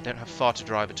 I don't have far to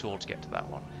drive at all to get to that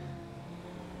one.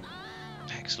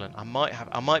 Excellent. I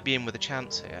might be in with a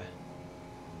chance here.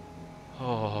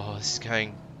 Oh, this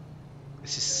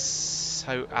is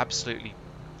so absolutely...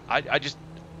 I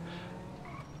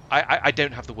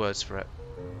don't have the words for it.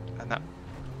 And that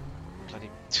bloody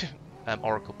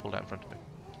Oracle pulled out in front of me.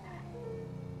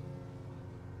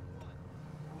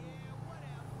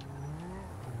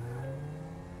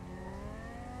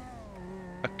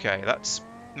 Okay, that's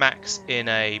Max in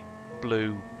a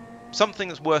blue, something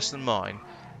that's worse than mine.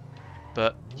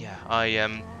 But yeah,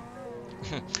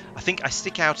 I think I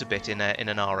stick out a bit in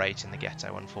an R8 in the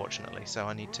ghetto, unfortunately. So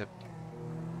I need to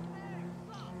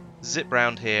zip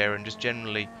round here and just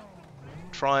generally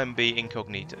try and be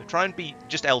incognito. Try and be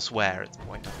just elsewhere at the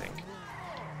point, I think.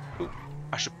 Ooh,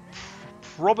 I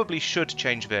probably should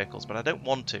change vehicles, but I don't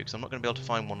want to because I'm not going to be able to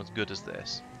find one as good as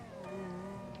this.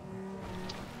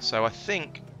 So I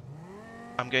think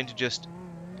I'm going to just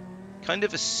kind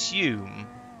of assume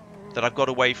that I've got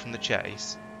away from the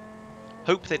chase.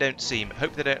 Hope they don't see me.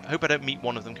 Hope I don't meet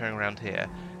one of them coming around here,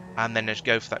 and then just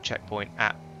go for that checkpoint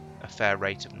at a fair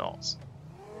rate of knots.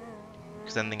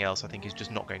 Because anything else, I think, is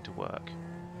just not going to work.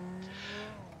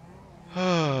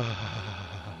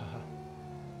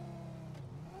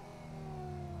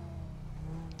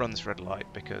 Run this red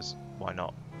light because why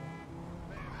not?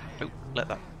 Oh, let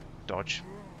that dodge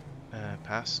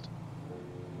past.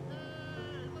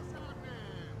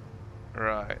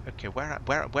 Right. Okay. Where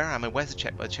am I? Where's the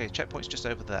checkpoint? The checkpoint's just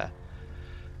over there.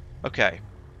 Okay.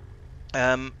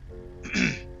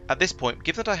 At this point,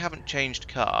 given that I haven't changed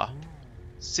car,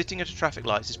 sitting at a traffic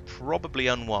lights is probably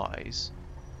unwise.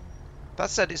 That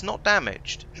said, it's not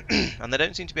damaged, and there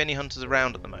don't seem to be any hunters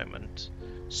around at the moment.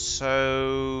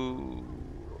 So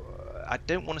I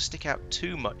don't want to stick out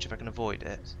too much if I can avoid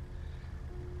it.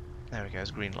 There we go,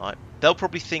 it's green light. They'll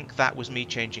probably think that was me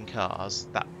changing cars,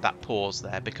 that pause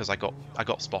there, because I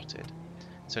got spotted.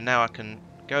 So now I can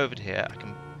go over to here, I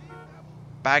can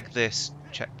bag this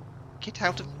check. Get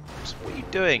out of... What are you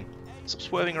doing? Stop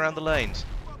swerving around the lanes.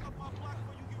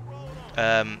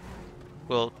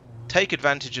 We'll take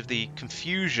advantage of the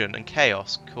confusion and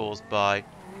chaos caused by...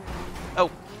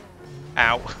 Oh!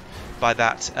 Ow! By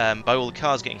that, by all the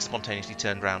cars getting spontaneously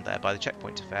turned around there, by the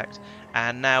checkpoint effect.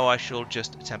 And now I shall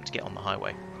just attempt to get on the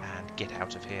highway and get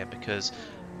out of here, because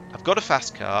I've got a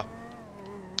fast car.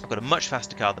 I've got a much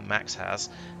faster car than Max has.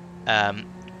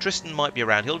 Tristan might be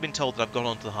around. He'll have been told that I've gone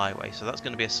onto the highway, so that's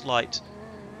going to be a slight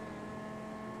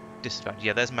disadvantage.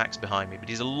 Yeah, there's Max behind me, but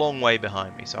he's a long way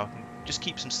behind me, so I can just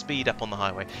keep some speed up on the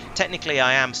highway. Technically,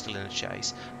 I am still in a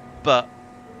chase, but,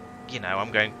 you know,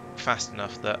 I'm going fast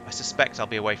enough that I suspect I'll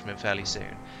be away from him fairly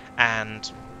soon.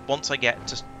 And once I get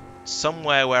to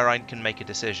somewhere where I can make a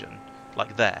decision,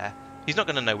 like there, he's not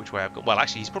going to know which way I've gone. Well,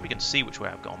 actually, he's probably going to see which way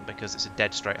I've gone because it's a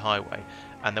dead straight highway,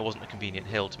 and there wasn't a convenient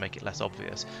hill to make it less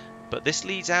obvious. But this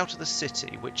leads out of the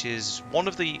city, which is one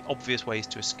of the obvious ways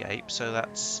to escape, so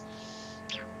that's...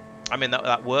 I mean,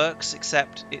 that works,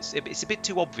 except it's a bit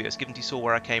too obvious, given he saw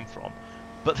where I came from.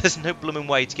 But there's no blooming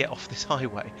way to get off this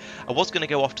highway. I was going to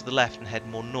go off to the left and head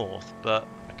more north, but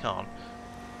I can't.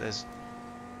 There's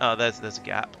a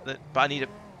gap. But I need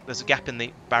there's a gap in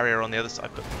the barrier on the other side.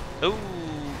 But, oh,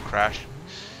 crash.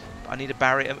 But I need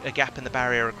a gap in the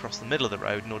barrier across the middle of the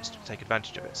road in order to take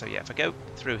advantage of it. So yeah, if I go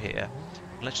through here,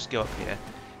 let's just go up here.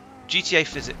 GTA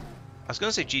Physics. I was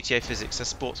going to say GTA Physics says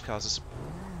sports cars are...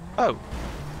 Oh.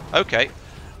 Okay,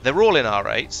 they're all in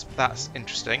R8s. That's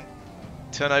interesting.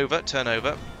 Turn over, turn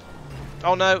over.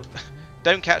 Oh no!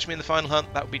 Don't catch me in the final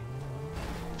hunt. That would be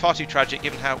far too tragic,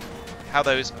 given how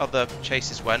those other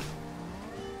chases went.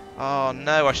 Oh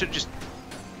no! I should have just.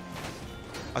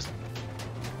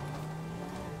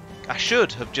 I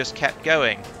should have just kept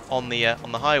going on the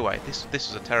highway. This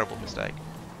was a terrible mistake.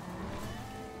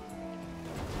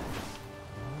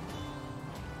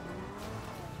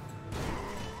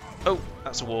 Oh,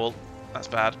 that's a wall. That's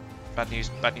bad. Bad news.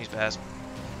 Bad news bears.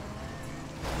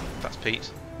 That's Pete.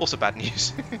 Also bad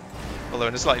news. Although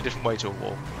in a slightly different way to a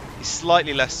wall. He's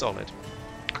slightly less solid.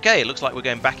 Okay, it looks like we're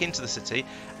going back into the city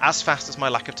as fast as my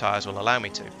lack of tyres will allow me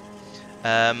to.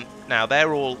 Now,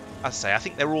 they're all, as I say, I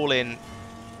think they're all in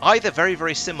either very,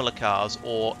 very similar cars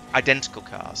or identical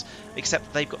cars,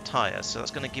 except they've got tyres, so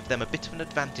that's going to give them a bit of an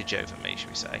advantage over me, shall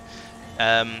we say.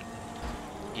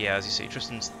 Yeah, as you see,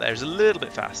 Tristan's there's a little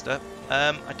bit faster.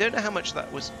 I don't know how much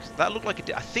that was. That looked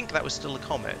like I think that was still a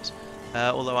Comet,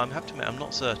 although I have to admit I'm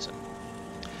not certain.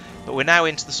 But we're now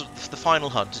into the final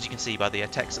hunt, as you can see by the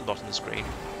text at the bottom of the screen,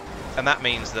 and that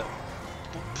means that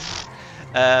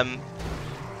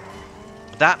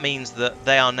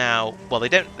they are now. Well,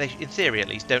 they in theory at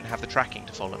least don't have the tracking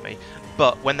to follow me,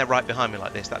 but when they're right behind me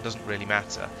like this, that doesn't really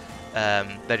matter.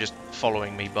 They're just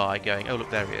following me by going, oh look,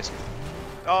 there he is.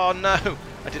 Oh no!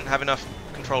 I didn't have enough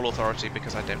control authority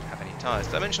because I don't have any tyres.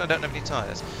 Did I mention I don't have any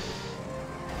tyres?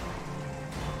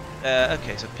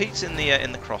 Okay, so Pete's in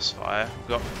the crossfire. We've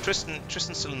got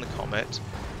Tristan's still in the Comet.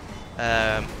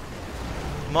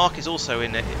 Marc is also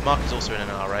in it. Marc is also in an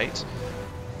R8.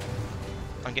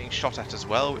 I'm getting shot at as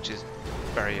well, which is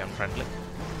very unfriendly.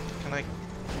 Can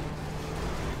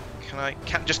I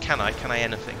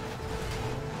anything?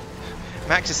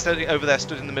 Max is stood over there,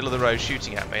 stood in the middle of the road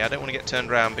shooting at me. I don't want to get turned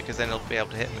around because then he'll be able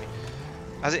to hit me.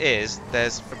 As it is,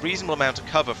 there's a reasonable amount of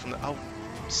cover from the... Oh,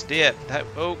 steer.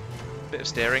 Oh, bit of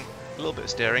steering. A little bit of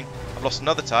steering. I've lost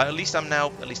another tyre. At least I'm now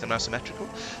symmetrical.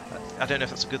 I don't know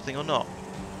if that's a good thing or not.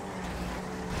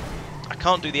 I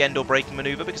can't do the end or braking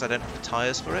manoeuvre because I don't have the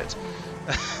tyres for it.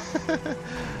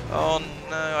 Oh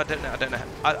no, I don't know.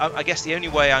 I guess the only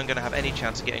way I'm going to have any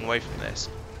chance of getting away from this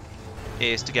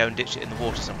is to go and ditch it in the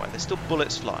water somewhere. There's still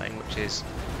bullets flying, which is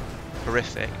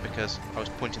horrific because I was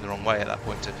pointing the wrong way at that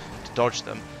point to dodge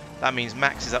them. That means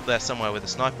Max is up there somewhere with a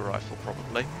sniper rifle,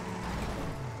 probably.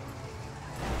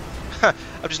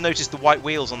 I've just noticed the white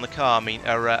wheels on the car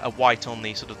are white on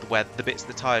the sort of where the bits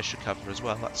the tyres should cover as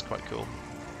well. That's quite cool.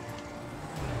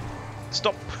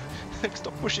 Stop!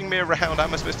 Stop pushing me around. How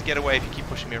am I supposed to get away if you keep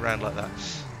pushing me around like that?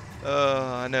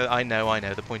 I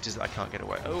know. The point is that I can't get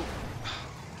away. Oh,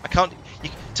 I can't.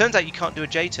 Turns out you can't do a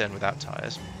J-turn without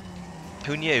tyres.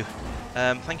 Who knew?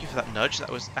 Thank you for that nudge.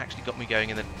 That was actually got me going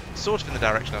in the sort of in the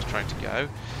direction I was trying to go.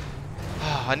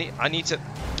 Oh, I need to.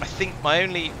 I think my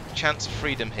only chance of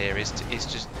freedom here is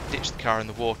just ditch the car in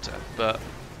the water. But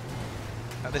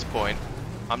at this point,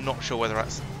 I'm not sure whether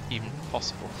that's even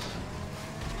possible.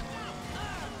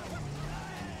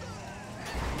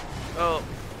 Oh,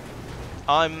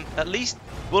 at least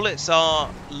bullets are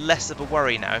less of a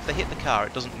worry now. If they hit the car,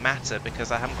 it doesn't matter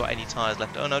because I haven't got any tyres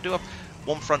left. Oh no, I do have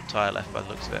one front tyre left by the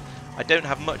looks of it. I don't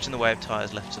have much in the way of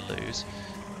tyres left to lose.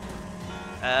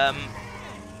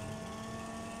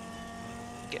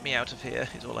 Get me out of here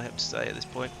is all I have to say at this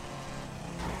point.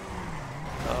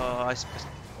 Oh,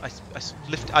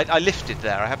 I lifted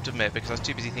there, I have to admit, because I was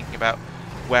too busy thinking about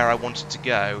where I wanted to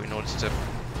go in order to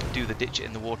do the ditch it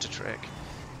in the water trick.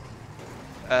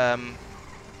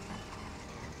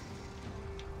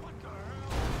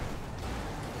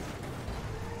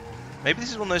 Maybe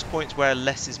this is one of those points where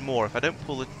less is more. If I don't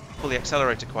pull the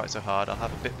accelerator quite so hard, I'll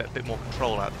have a bit more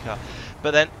control out of the car.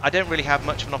 But then I don't really have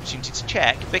much of an opportunity to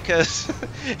check because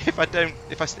if I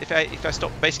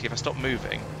stop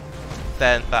moving,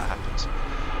 then that happens.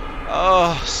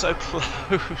 Oh, so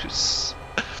close.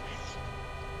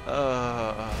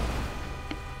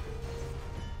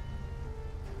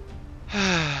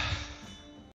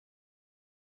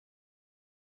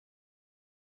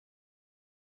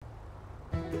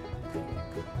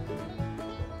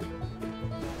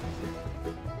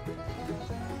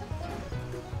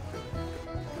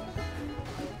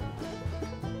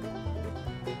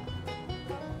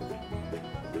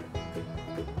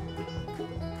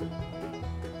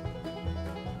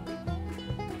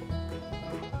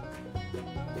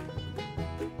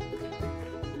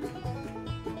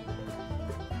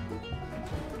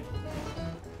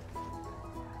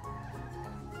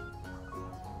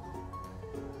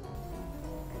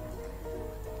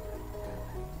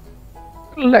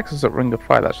 Lexus at Ring of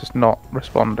Fire, that's just not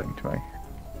responding to me.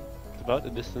 It's about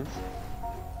a distance.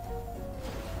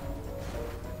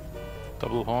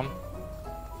 Double horn.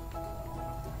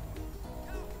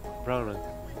 Brown.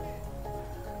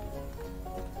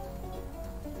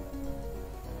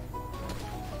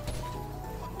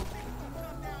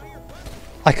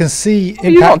 I can see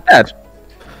You're not dead.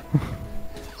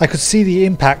 I could see the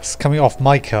impacts coming off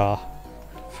my car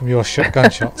from your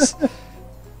gunshots.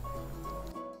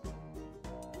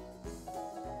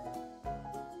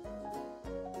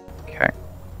 Okay.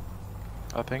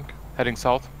 I think. Heading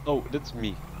south. Oh, that's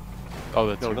me. Oh,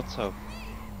 that's No, you. not south.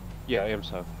 Yeah, I am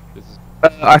south. This is.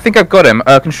 I think I've got him.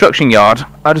 Construction yard.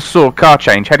 I just saw a car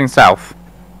change heading south.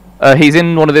 He's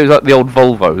in one of those, like the old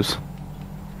Volvos.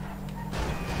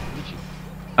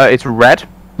 It's red.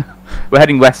 We're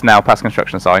heading west now, past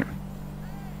construction site.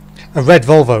 A red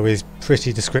Volvo is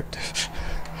pretty descriptive.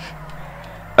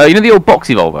 You know the old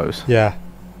boxy Volvos? Yeah.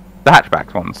 The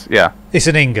hatchback ones, yeah. It's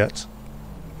an ingot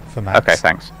for Max. Okay,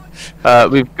 thanks.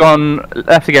 We've gone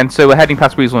left again, so we're heading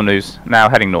past Weasel News, now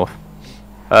heading north.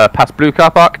 Past Blue Car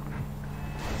Park.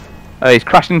 He's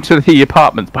crashed into the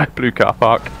apartments by Blue Car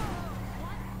Park.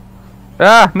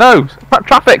 Ah, no!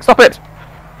 Traffic, stop it!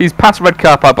 He's past Red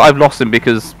Car Park, but I've lost him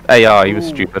because AI, he was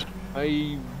stupid.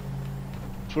 I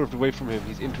swerved away from him.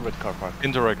 He's into red car park.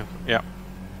 Interreg, yeah.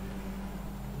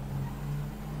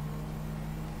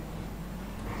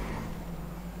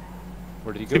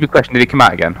 Where did he go? Stupid question, did he come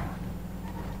out again?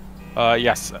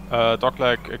 Yes.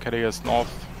 Dogleg Academy is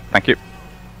north, Thank you.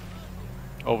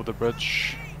 over the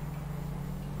bridge.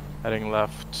 Heading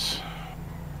left.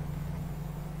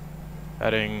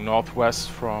 Heading northwest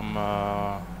from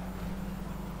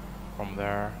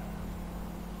there.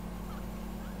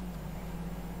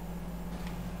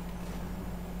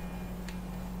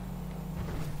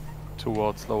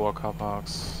 Towards lower car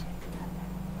parks.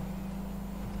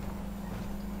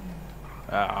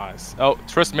 Oh,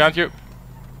 Tristan behind you.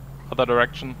 Other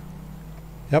direction.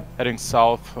 Yep. Heading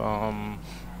south.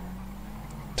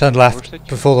 Turn left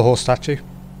before the horse statue.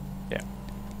 Yeah.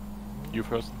 You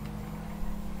first.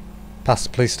 Past the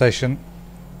police station.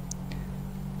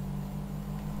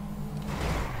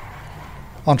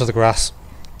 Onto the grass.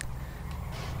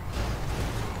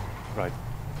 Right.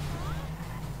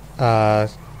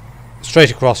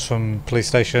 Straight across from police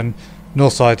station,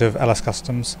 north side of LS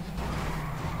Customs.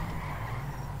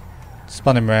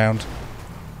 Spun him round.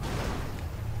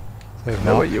 There's I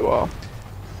know Marc. where you are.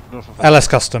 North of LS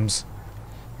Customs,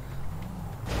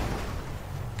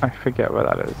 I forget where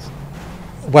that is.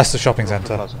 west of shopping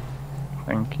centre. Plaza.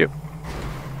 Thank you.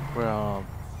 Well,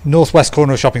 Northwest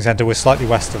corner of shopping centre, we're slightly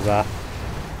west of that.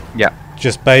 Yeah.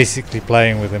 Just basically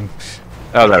playing with him.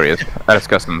 Oh, there he is. LS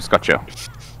Customs, gotcha.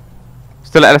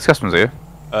 Still at LS Customs, are you?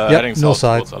 heading north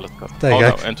south side. towards Alaska. There you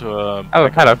go. No, into Oh,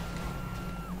 hello.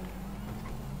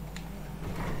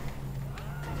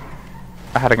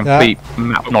 I had a complete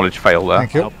map knowledge fail there.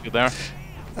 Thank you. help you there.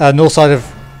 North side of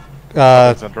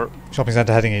Center. shopping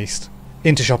centre, heading east.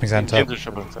 Into shopping centre. Into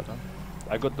shopping center.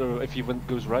 I got the. If he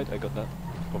goes right, I got that.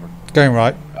 Over. Going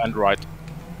right. And right.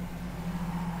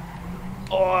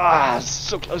 Oh,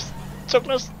 so close. So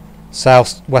close.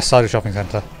 South, west side of shopping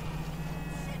centre.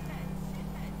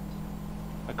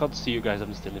 I can't see you guys.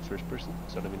 I'm still in first person.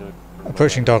 So let me know.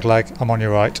 Approaching Dogleg, I'm on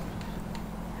your right.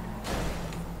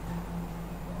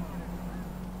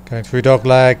 Going through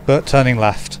Dogleg, but turning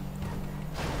left.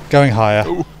 Going higher.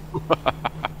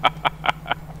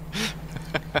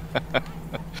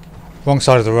 Wrong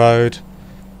side of the road.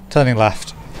 Turning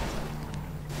left.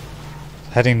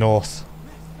 Heading north.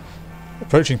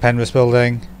 Approaching Penrith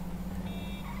building.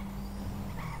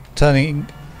 Turning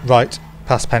right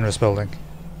past Penrith building.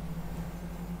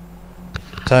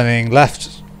 Turning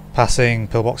left, passing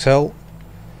Pillbox Hill.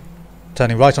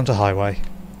 Turning right onto highway.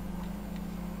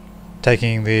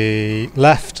 Taking the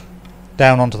left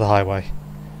down onto the highway.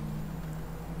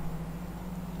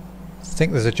 I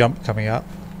think there's a jump coming up,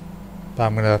 but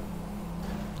I'm going to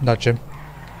nudge him.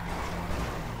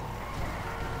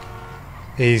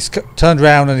 He's turned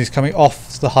round and he's coming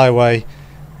off the highway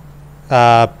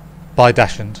by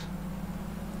Dashend.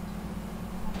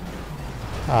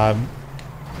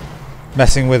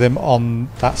 Messing with him on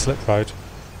that slip road.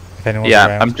 If anyone's Yeah,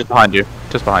 around. I'm just behind you.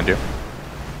 Just behind you.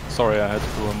 Sorry, I had to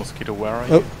do a mosquito. Where are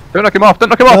Oh. you? Don't knock him off! Don't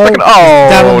knock him off! No, Pick it- Oh,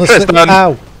 down on the slip. Tristan!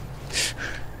 Ow!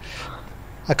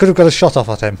 I could have got a shot off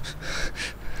at him.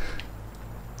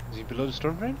 Is he below the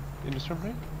storm drain? In the storm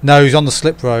drain? No, he's on the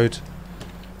slip road.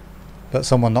 But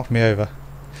someone knocked me over.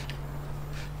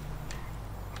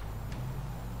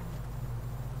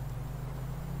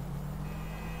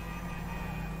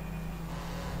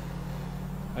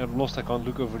 I'm lost. I can't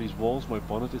look over these walls. My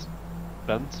bonnet is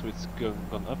bent, so it's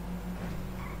gone up.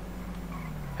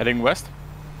 Heading west.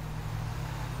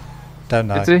 Don't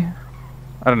know. Is he?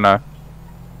 I don't know.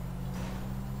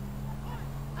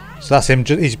 So that's him.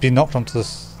 He's been knocked onto the.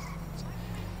 So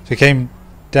he came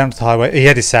down to the highway. He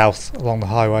headed south along the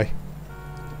highway,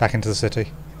 back into the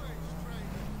city.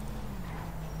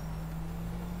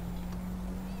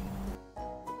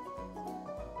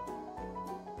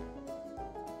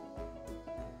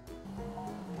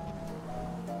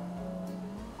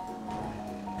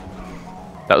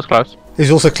 That was close.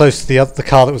 He's also close to the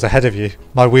car that was ahead of you.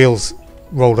 My wheels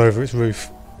rolled over its roof.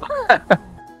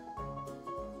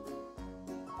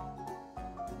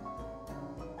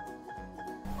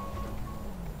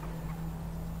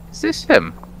 Is this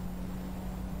him?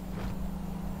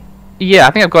 Yeah,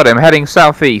 I think I've got him. Heading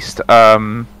southeast.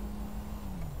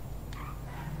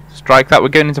 Strike that. We're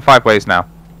going into 5 ways now.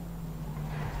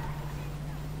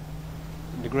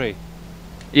 In the grey.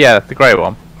 Yeah, the grey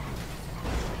one.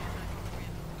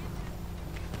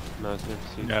 No, it's never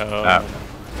seen. No, Ah.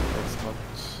 that's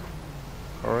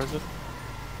not. Or is it?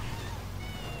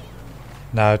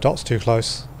 No, Dot's too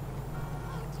close.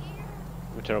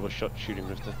 I'm a terrible shot shooting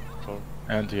with the car.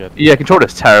 And yet. Yeah,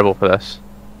 controller's terrible for this.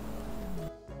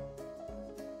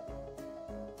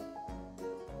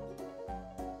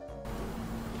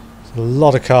 There's a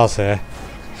lot of cars here,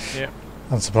 Yeah.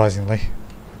 unsurprisingly.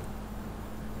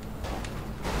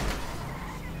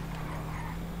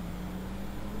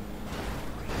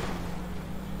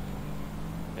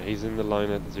 Yeah, he's in the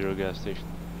line at the zero gas station.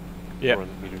 Yeah.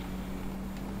 400 meters.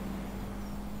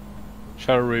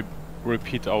 Shall we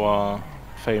repeat our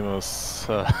famous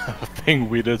thing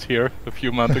we did here a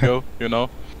few months ago? You know.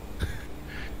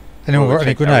 Anyone Where got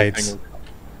we any checked grenades?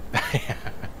 everything.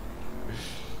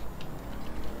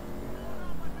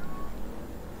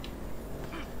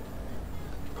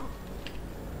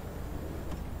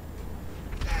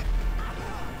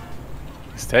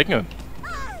 taking it.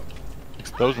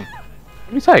 Explosion.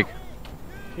 What did he take?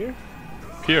 Here?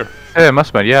 Here. Yeah, it must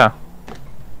have been, yeah.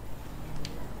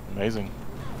 Amazing.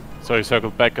 So he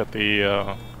circled back at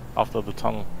the after the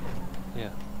tunnel. Yeah.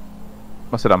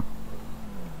 Must have done.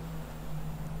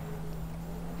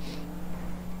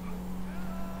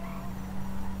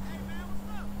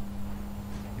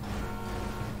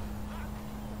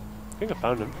 I think I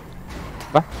found him.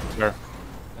 What? Where?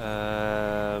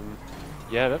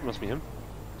 Yeah, that must be him.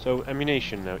 So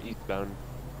ammunition now, eastbound.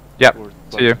 Yep, towards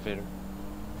see you. Vader.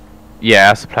 Yeah,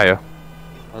 that's a player.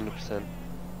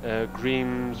 100%.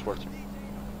 Green Schwartz.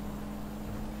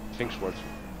 I think Schwartz.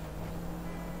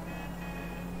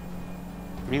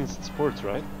 Means it's sports,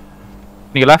 right?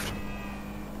 To your left.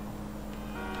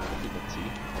 Let's see.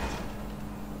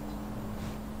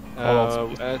 Oh,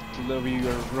 We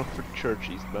are Rockford Church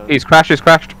eastbound. He's crashed.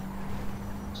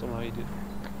 Somehow he did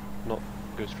not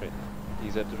go straight.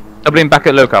 He's at the Doubling back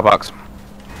at low car parks.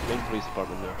 main police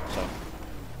department now. So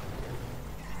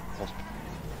hospital.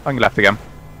 On your left again.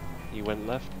 He went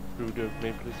left through the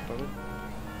main police department.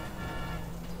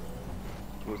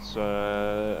 Towards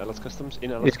LS Customs.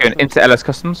 In LS He's going Customs. into LS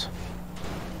Customs.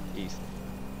 East.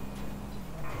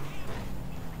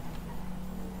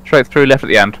 Straight through, left at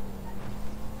the end.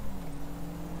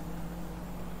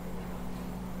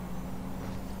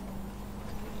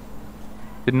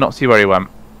 Did not see where he went.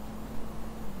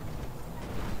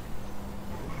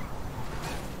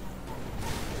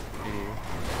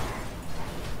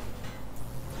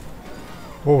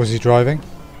 What was he driving?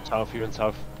 South, he went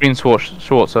south. Green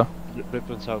Schwarzer. Blip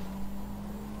went south.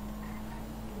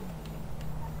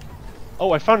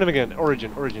 Oh, I found him again.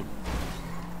 Origin.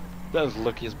 That was the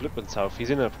luckiest Blip went south. He's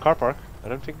in a car park. I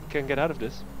don't think he can get out of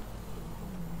this.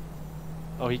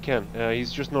 Oh, he can.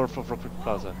 He's just north of Rockford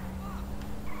Plaza.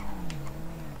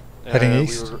 Heading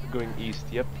east? We were going east,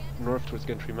 yep. North towards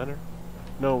Gentry Manor.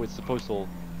 No, it's the postal.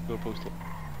 Go postal.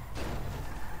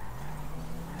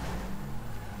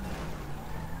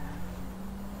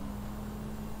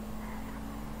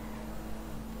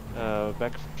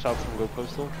 Back south from Go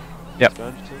Postal. Yep.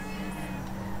 Eastbound, so.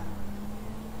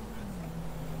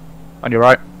 On your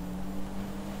right.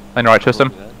 On your right, Tristan.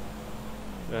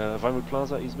 Vinewood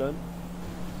Plaza, eastbound.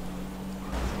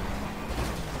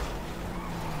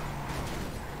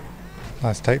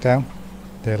 Nice takedown.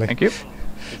 Nearly. Thank you.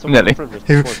 It's on Nearly. the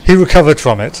front, He recovered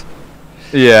from it.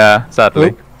 Yeah, sadly.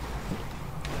 Oop.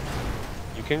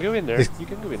 You can go in there. He's- You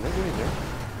can go in there. Go in there.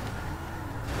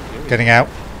 Getting out.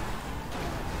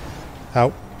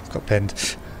 Oh, got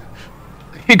pinned.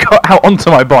 He got out onto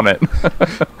my bonnet.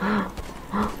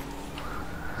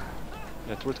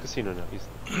 Yeah, towards casino now. East.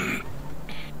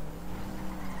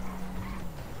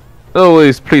 Oh,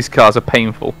 these police cars are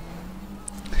painful.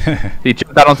 He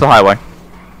jumped out onto the highway.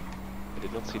 I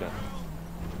did not see that.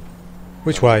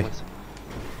 Which way?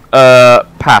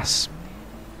 Pass.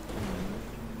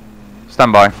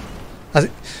 Stand by. Has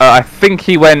it, I think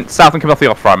he went south and came off the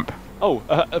off ramp. Oh,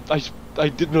 I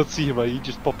did not see him. He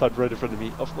just popped out right in front of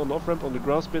me. On the off ramp on the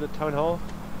grass pit at Town Hall.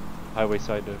 Highway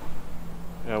side though.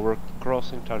 Yeah, we're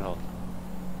crossing Town Hall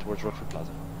towards Rockford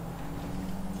Plaza.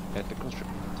 At the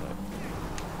construction side.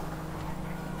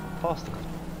 Past the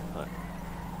construction. Right.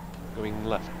 Going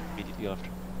left immediately after.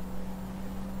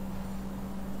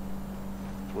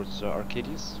 Towards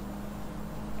Arcadius.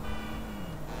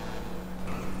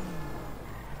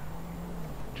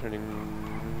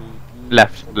 Turning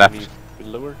Left. a bit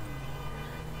lower.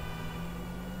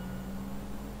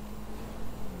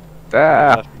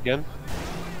 Ah, Left again.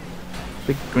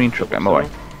 big green truck getting my way.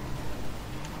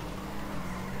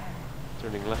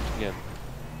 Turning left again.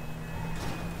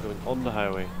 Going on the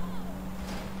highway.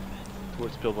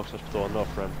 Towards Pillbox Hospital on the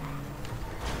off ramp.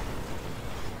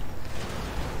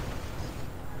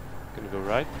 Gonna go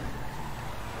right.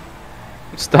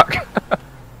 I'm stuck.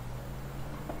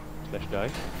 Slash die.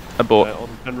 Abort. On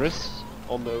Penrith.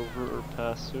 On the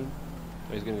overpass soon.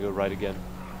 Oh, he's gonna go right again.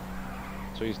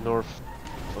 So he's north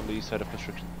on the east side of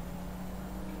construction.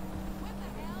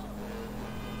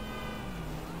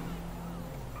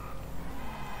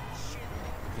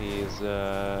 He's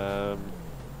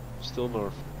still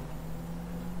north.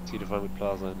 See the Vinewood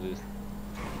Plaza and this.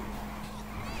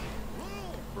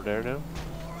 We're there now.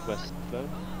 Westbound.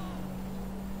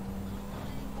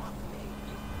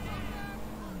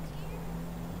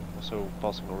 Also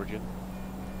passing Origin.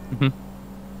 Mhm.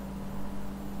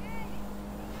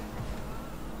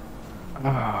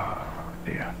 Oh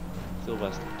dear. Still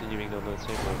west, continuing on the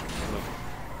same road.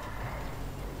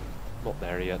 Not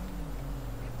there yet.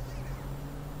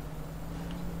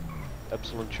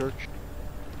 Epsilon Church.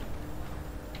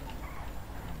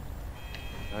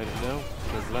 I don't know.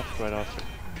 Turn left right after.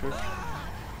 church.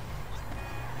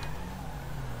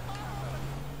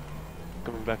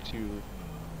 Coming back to you.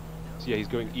 So yeah, he's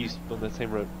going east on that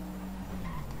same road.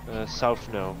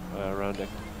 South now, around that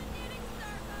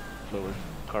lower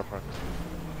car park.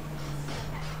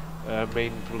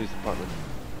 Main police department.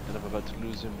 And I'm about to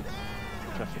lose him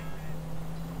in traffic.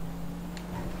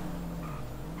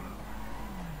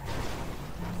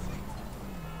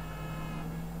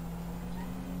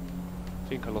 I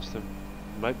think I lost him.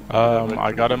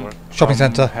 I got him. Shopping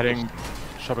centre. Heading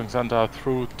shopping center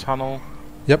through tunnel.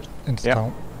 Yep, into the Yeah.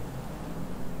 tunnel.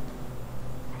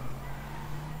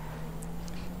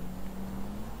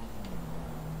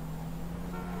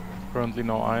 Currently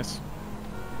no ice.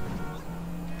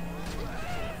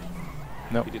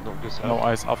 No, He did not go south. no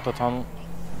ice after tunnel.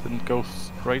 Didn't go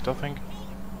straight, I think.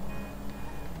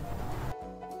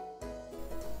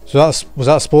 So was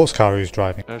that a sports car he was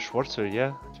driving? Schwarzer,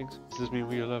 yeah, I think so. Does this mean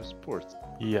we allow sports?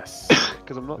 Yes.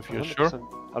 Because I'm not If you're 100%.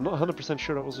 I'm not 100%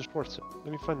 sure that was a Schwarzer.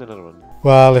 Let me find another one.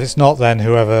 Well, if it's not, then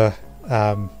whoever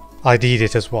ID'd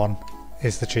it as one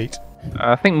is the cheat.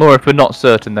 I think more if we're not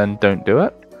certain, then don't do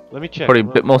it. Let me check. Probably a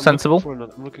bit more sensible.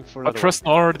 I'm looking for But another Tristan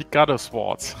already got a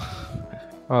SWAT.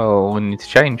 Oh, we need to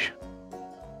change.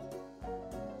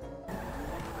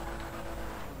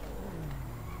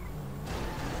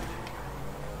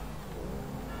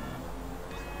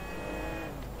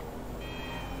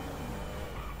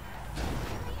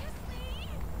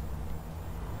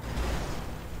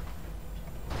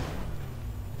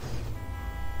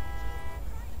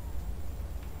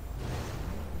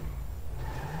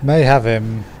 May have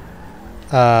him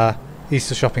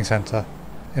Easter Shopping Centre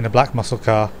in a black muscle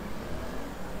car.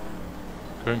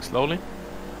 Going slowly.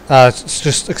 It's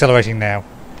just accelerating now.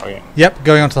 Oh yeah. Yep,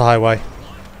 going onto the highway.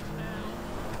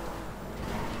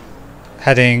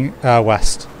 Heading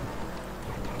west.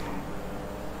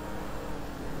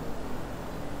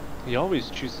 He always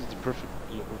chooses the perfect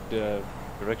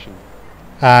direction.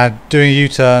 Doing a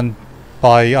U-turn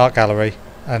by Art Gallery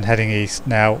and heading east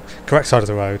now. Correct side of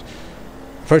the road.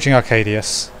 Approaching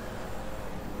Arcadius.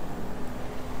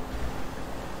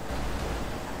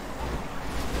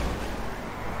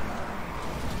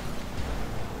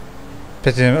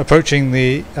 Approaching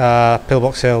the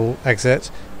Pillbox Hill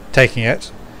exit. Taking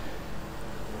it.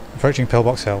 Approaching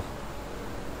Pillbox Hill.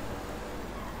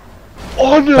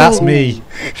 Oh no! That's me.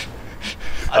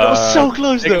 I was so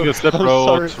close Taking though. the slip I'm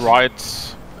road sorry.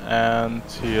 right, and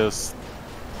he is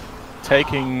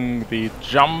taking the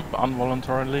jump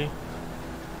involuntarily.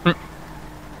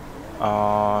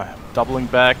 Doubling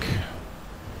back.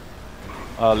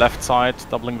 Left side,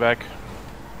 doubling back.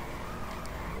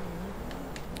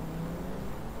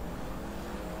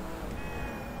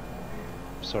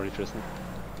 Sorry, Tristan.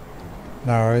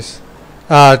 No worries.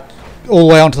 All the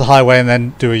way onto the highway and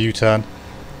then do a U-turn.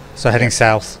 So heading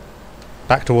south.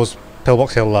 Back towards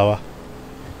Pillbox Hill lower.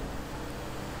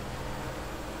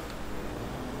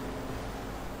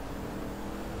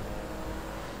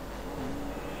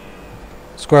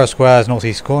 Square of Squares,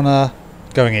 northeast corner.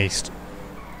 Going east.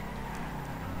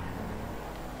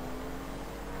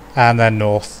 And then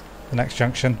north. The next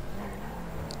junction.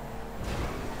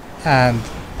 And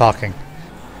parking.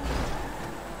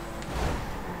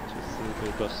 Just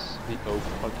the bus, the oak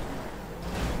parking.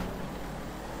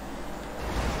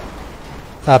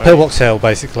 Pillbox Hill,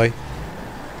 basically.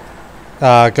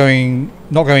 Not going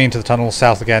into the tunnel,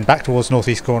 south again, back towards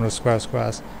northeast corner of Square of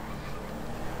Squares.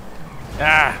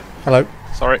 Ah, Hello,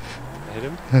 sorry. I hit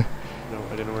him? No,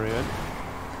 I don't know where he went.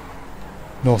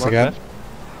 north Marc again, left.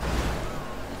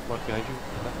 Marc behind you.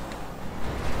 Left.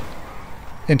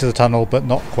 into the tunnel, but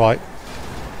not quite.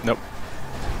 Nope.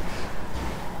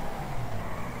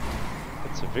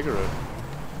 That's a Vigor road.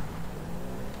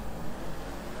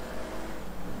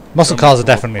 Muscle cars are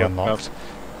definitely unlocked.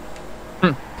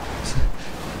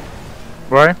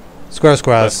 Where? Square of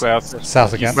Squares, Squares.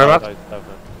 south again, Where about?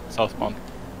 Southbound.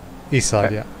 east side,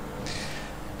 Okay. yeah.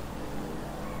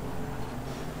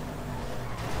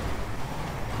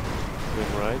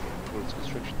 Going right towards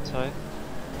construction site.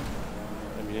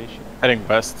 Ammunition. Heading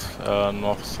west,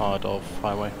 north side of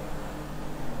highway.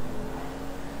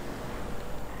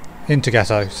 Into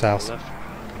Ghetto, south. Left.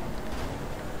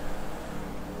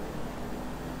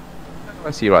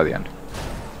 I see you right at the end.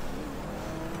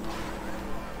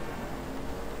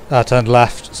 Turned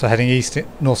left, so heading east,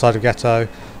 north side of Ghetto. I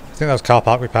think that was car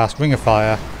park we passed. Ring of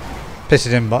Fire.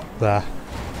 Pitted him up there.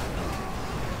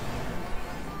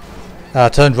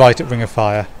 Turned right at Ring of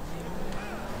Fire.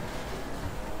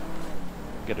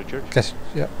 Get a church. Guess,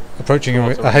 yeah. Approaching,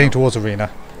 Towards heading Arena. towards Arena.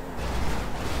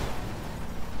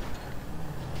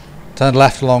 Turned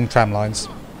left along tram lines.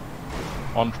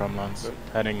 On tram lines.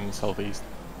 Heading southeast.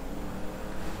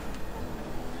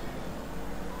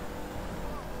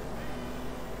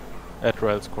 At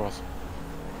Rails Cross.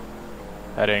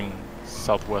 Heading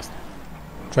southwest.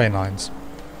 Train lines.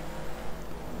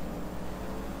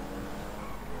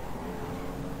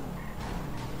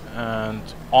 And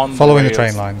on Following the rails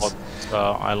train lines. towards,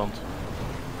 island.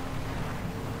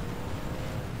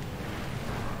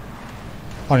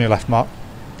 On your left, Mark.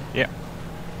 Yeah.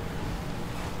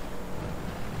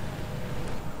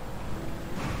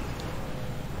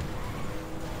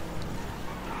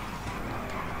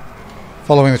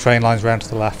 Following the train lines round to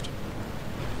the left.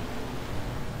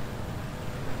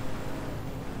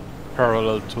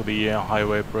 Parallel to the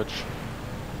highway bridge.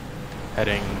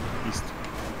 Heading east.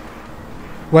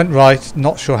 Went right,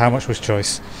 not sure how much was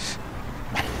choice.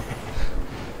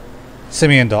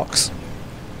 Simeon Docks.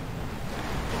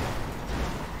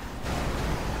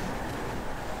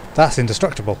 That's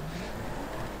indestructible.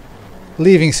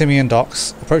 Leaving Simeon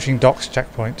Docks, approaching Docks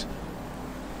checkpoint.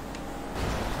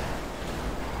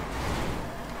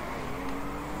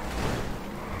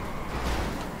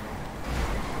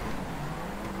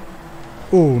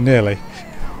 Ooh, nearly.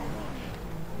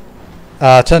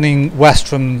 Turning west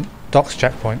from Docks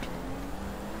checkpoint.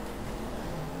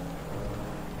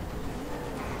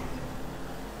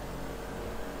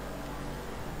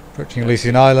 Approaching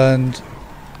Elysian Island.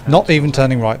 Not even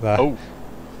turning right there. Oh,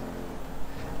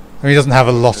 I mean, he doesn't have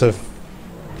a lot of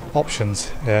options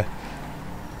here.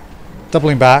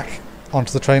 Doubling back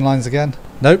onto the train lines again.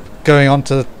 Nope, going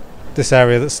onto this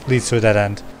area that leads to a dead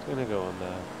end. It's gonna go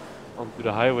onto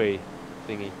the highway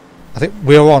thingy. I think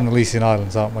we're on Elysian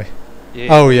Islands, aren't we? Yeah,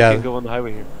 Oh, you yeah. can go on the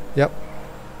highway here. Yep.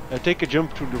 Take a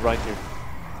jump to the right here.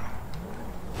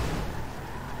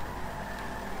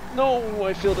 No,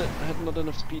 I failed it. I had not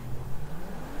enough speed.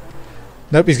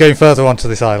 Nope, he's going further onto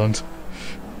this island.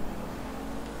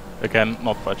 again,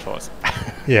 not by choice.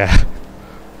 Yeah.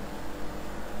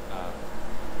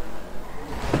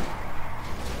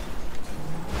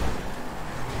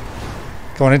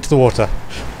 Go on into the water.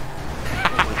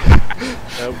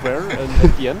 Where?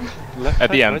 At the end? Left At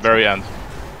the side, end, right very side? end.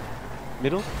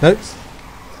 Middle? Nope.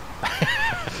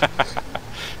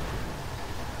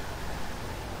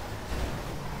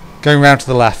 Going round to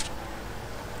the left.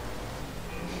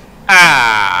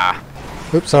 Ah!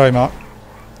 Oops, sorry, Mark.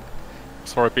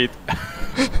 Sorry, Pete.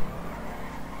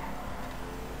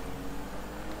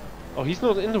 Oh, he's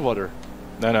not in the water.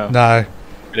 No. No.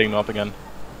 Hitting not again.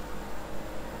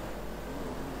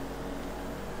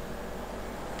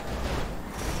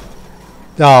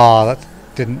 Ah, that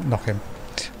didn't knock him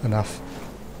enough.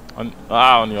 On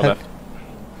your left.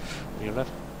 On your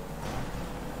left.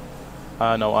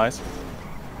 No eyes.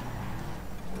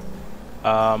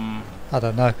 I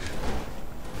don't know.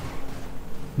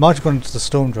 Might have gone into the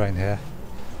storm drain here.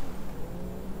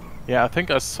 Yeah, I think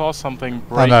I saw something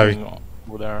I know. breaking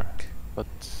over there, but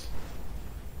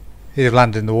He'd have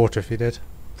landed in the water if he did,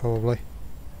 probably.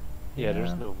 Yeah,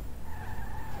 there's no.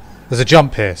 There's a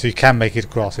jump here, so you can make it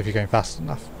across if you're going fast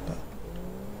enough. But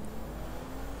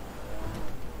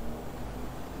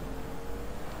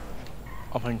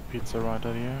I think Pete's the right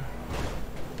idea.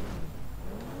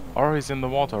 Or he's in the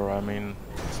water. I mean,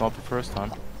 it's not the first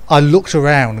time. I looked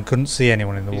around and couldn't see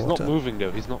anyone in the He's water. not moving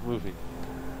though. He's not moving.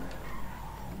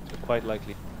 So quite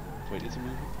likely. Wait, is he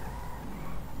moving?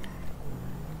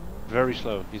 Very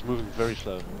slow. He's moving very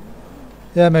slow.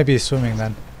 Yeah, maybe he's swimming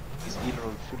then. He's either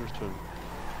on foot or swim.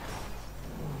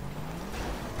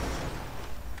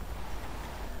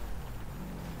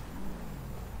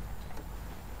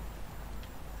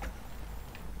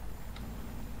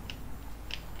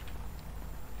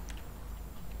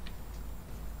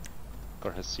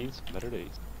 Car has seen some better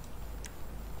days.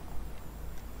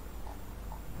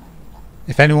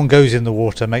 If anyone goes in the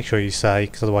water, make sure you say,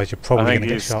 because otherwise you're probably I going think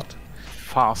to get he's shot.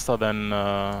 faster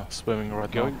than swimming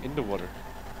right Going now. in the water.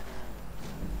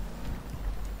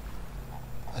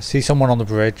 I see someone on the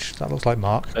bridge. That looks like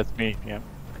Mark. That's me. Yeah.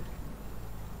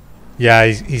 Yeah,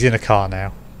 he's in a car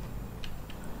now.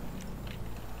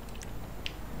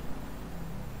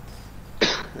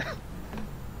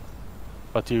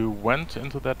 But you went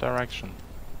into that direction.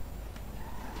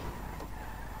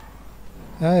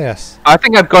 Ah, yes. I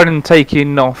think I've got him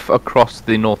taking off across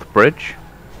the North Bridge.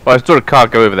 But I saw a car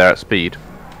go over there at speed.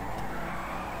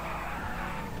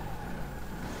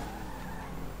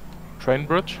 Train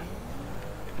bridge?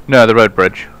 No, the road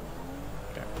bridge.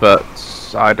 But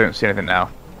I don't see anything now.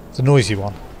 It's a noisy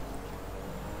one.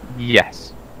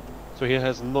 Yes. So he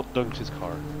has not dunked his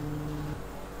car.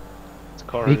 His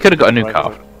car He has could have got a been new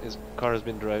driving car. His car has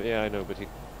been driving. Yeah, I know, but he's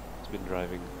been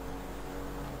driving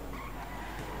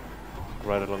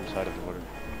right alongside of the water.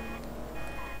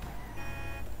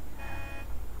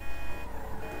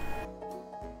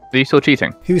 Are you still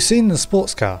cheating? He was seen in a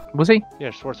sports car. Was he? Yeah,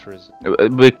 Schwarzer is.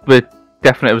 We're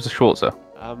definite it was a Schwarzer.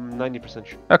 I'm 90%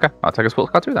 sure. Okay, I'll take a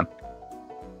sports car too then.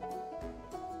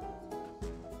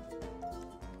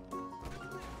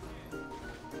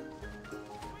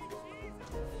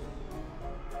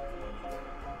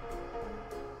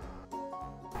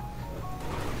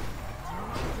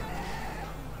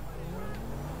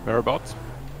 Whereabouts?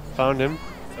 Found him.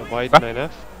 A white What?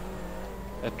 9F.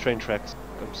 At train tracks.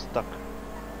 I'm stuck.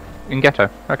 In ghetto.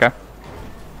 Okay.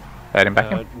 Heading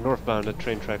back in. Northbound at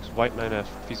train tracks. White 9F.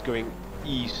 He's going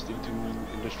east into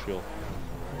industrial.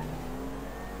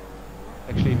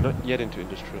 Actually, not yet into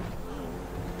industrial.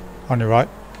 On your right.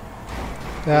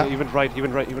 Yeah. He went right. He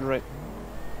went right. He went right.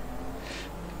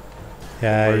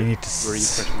 Yeah, Where- you need to. Where are you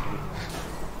crashing into me?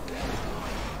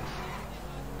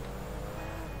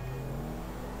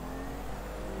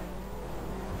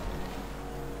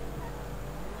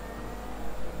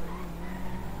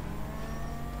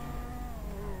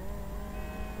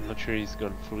 I'm not sure he's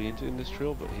gone fully into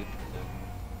industrial, but he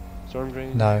storm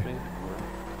drain. No. Maybe?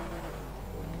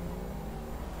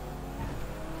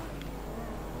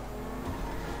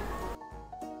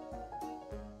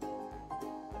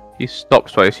 He stopped,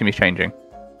 so I assume he's changing.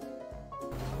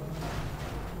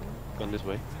 Gone this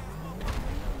way.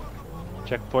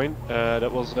 Checkpoint.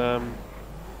 That was Go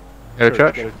to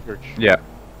church? Go to church. Yeah.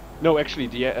 No, actually,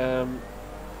 the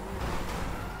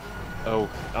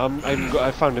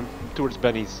I found him towards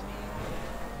Benny's.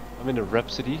 I'm in a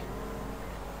Rhapsody.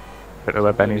 Don't know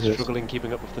where Benny's He's is. struggling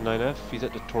keeping up with the 9F. He's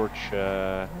at the torch.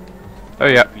 Oh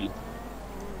yeah. speed.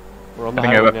 We're on the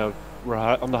Heading highway over. now. We're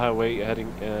on the highway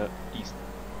heading east.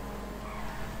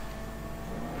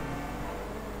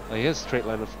 Oh, he has a straight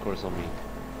line, of course, on me.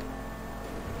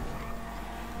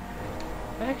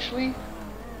 Actually,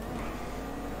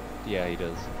 yeah, he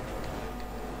does.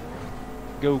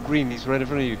 Go green. He's right in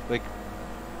front of you, like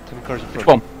 10 cars in front. Which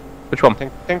one? Which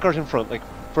one? 10 cars in front, like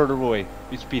further away.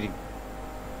 He's speeding.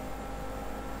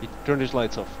 He turned his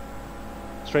lights off.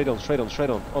 Straight on, straight on, straight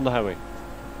on the highway.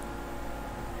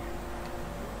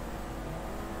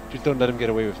 Just don't let him get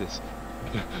away with this.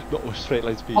 Not with straight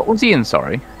line speed. What was he in,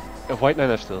 sorry? A white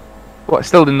 9F still. What,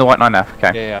 still in the white 9F?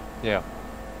 Okay. Yeah.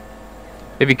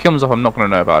 If he comes up, I'm not going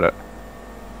to know about it.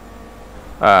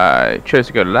 Chose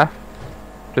to go left.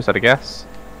 Just had a guess.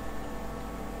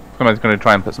 Someone's going to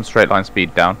try and put some straight line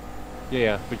speed down.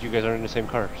 Yeah, but you guys are in the same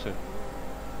car, so.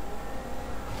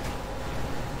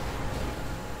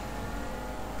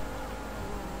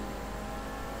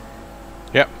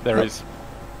 Yep, there he is.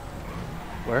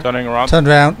 Where? Turning around. Turned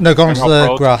around. No, gone onto Going the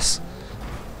off-road. grass.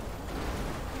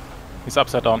 He's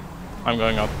upside down. I'm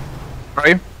going up. Are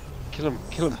you? Kill him,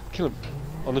 kill him, kill him.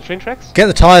 On the train tracks? Get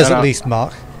the tyres No, at no. least,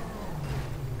 Mark.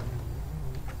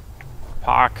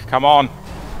 Park, come on.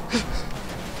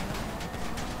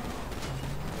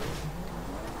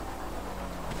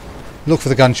 Look for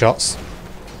the gunshots.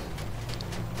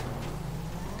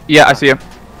 Yeah, I see him.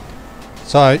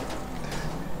 Sorry.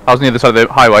 I was near the side of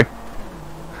the highway.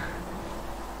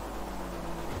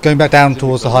 Going back down Is it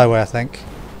towards the because- highway, I think.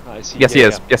 I see. Yes, yeah, he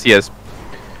is. yeah. Yes, he is.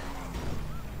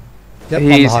 Yep, on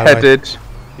the He's highway. headed.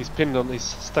 He's pinned on. He's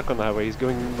stuck on the highway. He's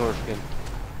going north again.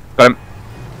 Got him.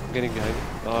 I'm getting behind him.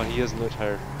 Oh, he has no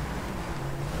tire.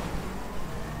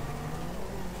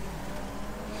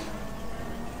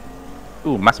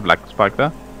 Ooh, massive lag spike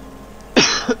there.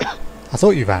 I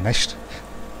thought you vanished.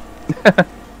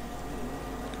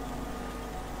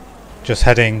 Just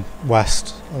heading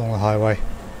west along the highway.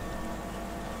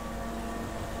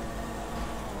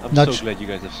 I'm Nudge. so glad you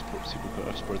guys have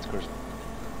sports cars.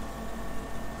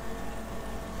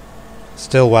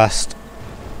 Still west.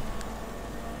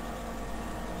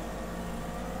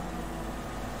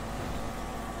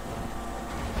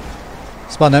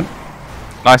 Spun him.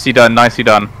 Nicely done, nicely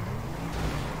done.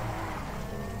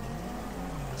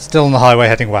 Still on the highway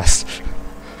heading west.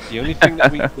 The only thing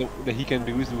that that he can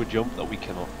do is do a jump that we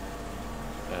cannot.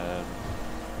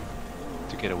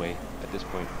 To get away at this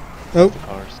point. Oh, The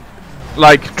cars.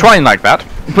 Like, trying like that,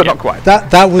 but not quite.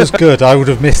 that was good. I would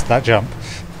have missed that jump.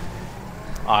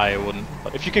 I wouldn't.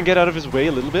 But if you can get out of his way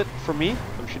a little bit from me,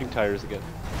 I'm shooting tires again.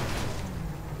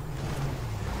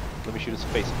 Let me shoot his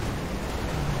face.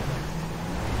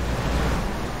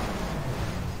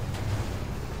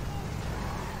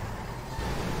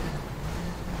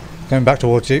 Going back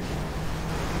towards you.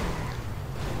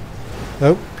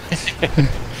 Oh,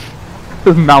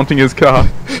 Mounting his car.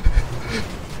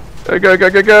 Go, go, go,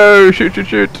 go, go! Shoot, shoot,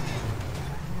 shoot!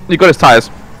 You got his tyres.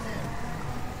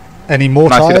 any more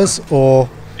Nice, tyres or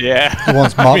Yeah. the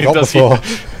ones I Mark mean, got does he- before?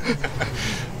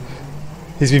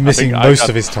 He's been I missing think I most got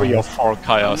of his 3 or time. 4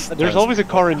 chaos. There's always a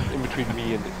car in between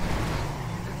me and...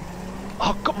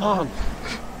 Oh, come on!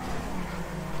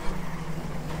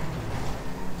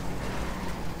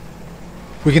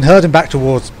 We can herd him back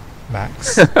towards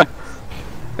Max. Is he going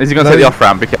to No, take the he- off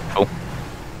ramp? Be careful.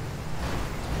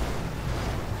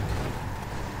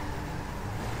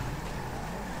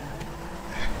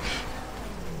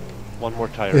 One more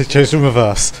tire. He chose to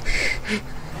reverse.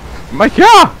 My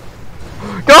car!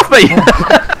 Get off me!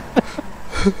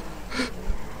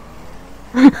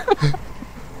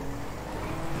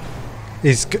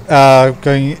 He's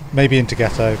going maybe into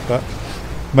ghetto, but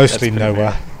mostly That's pretty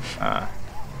nowhere. Ah.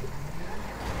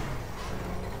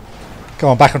 Go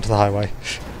on, back onto the highway.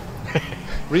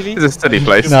 Really? It's a steady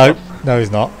place. No, no,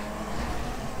 he's not.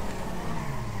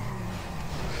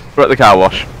 We're at the car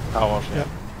wash. Car wash, yeah.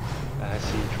 I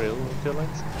see trail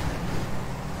lines.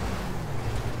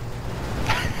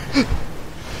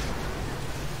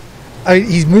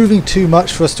 He's moving too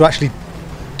much for us to actually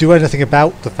do anything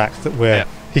about the fact that Yeah.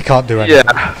 he can't do anything.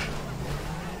 Yeah.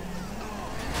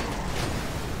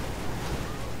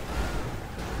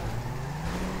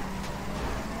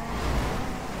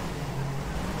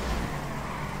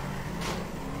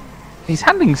 He's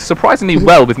handling surprisingly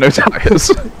well with no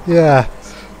tires. Yeah.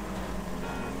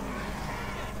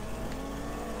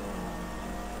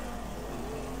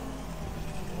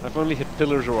 I've only hit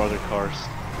pillars or other cars.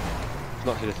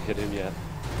 Not hit him yet.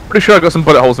 Pretty sure I got some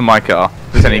bullet holes in my car.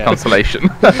 If there's any Yeah. consolation.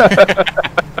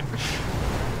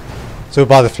 So we're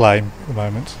by the flame at the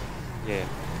moment. Yeah.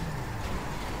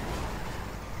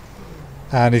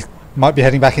 And he might be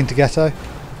heading back into ghetto.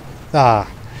 Ah.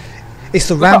 It's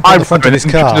the ramp on I'm the front of his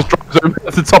car. just drives over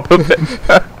the top of him.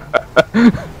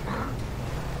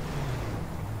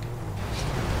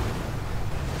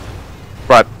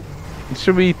 Right.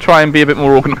 Should we try and be a bit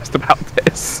more organised about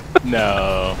this?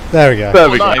 No. There we go. There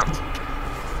we go. Nice.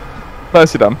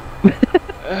 Nicely done.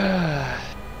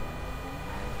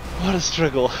 What a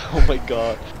struggle! Oh my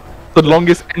god. The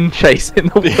longest end chase in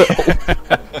the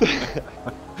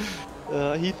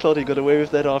world. He thought he got away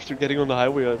with that after getting on the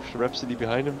highway after Rhapsody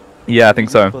behind him. Yeah, I think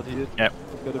so. But he did. Yep.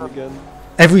 Got him again.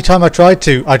 Every time I tried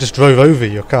to, I just drove over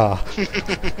your car.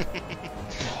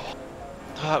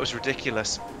 Oh, that was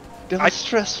ridiculous. That was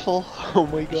stressful. Oh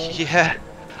my god. Yeah,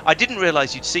 I didn't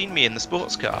realise you'd seen me in the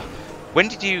sports car. When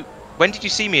did you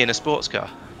see me in a sports car?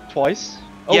 Twice?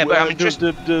 Yeah, but I mean, the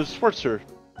Schwarzer.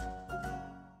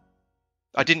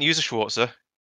 I didn't use a Schwarzer.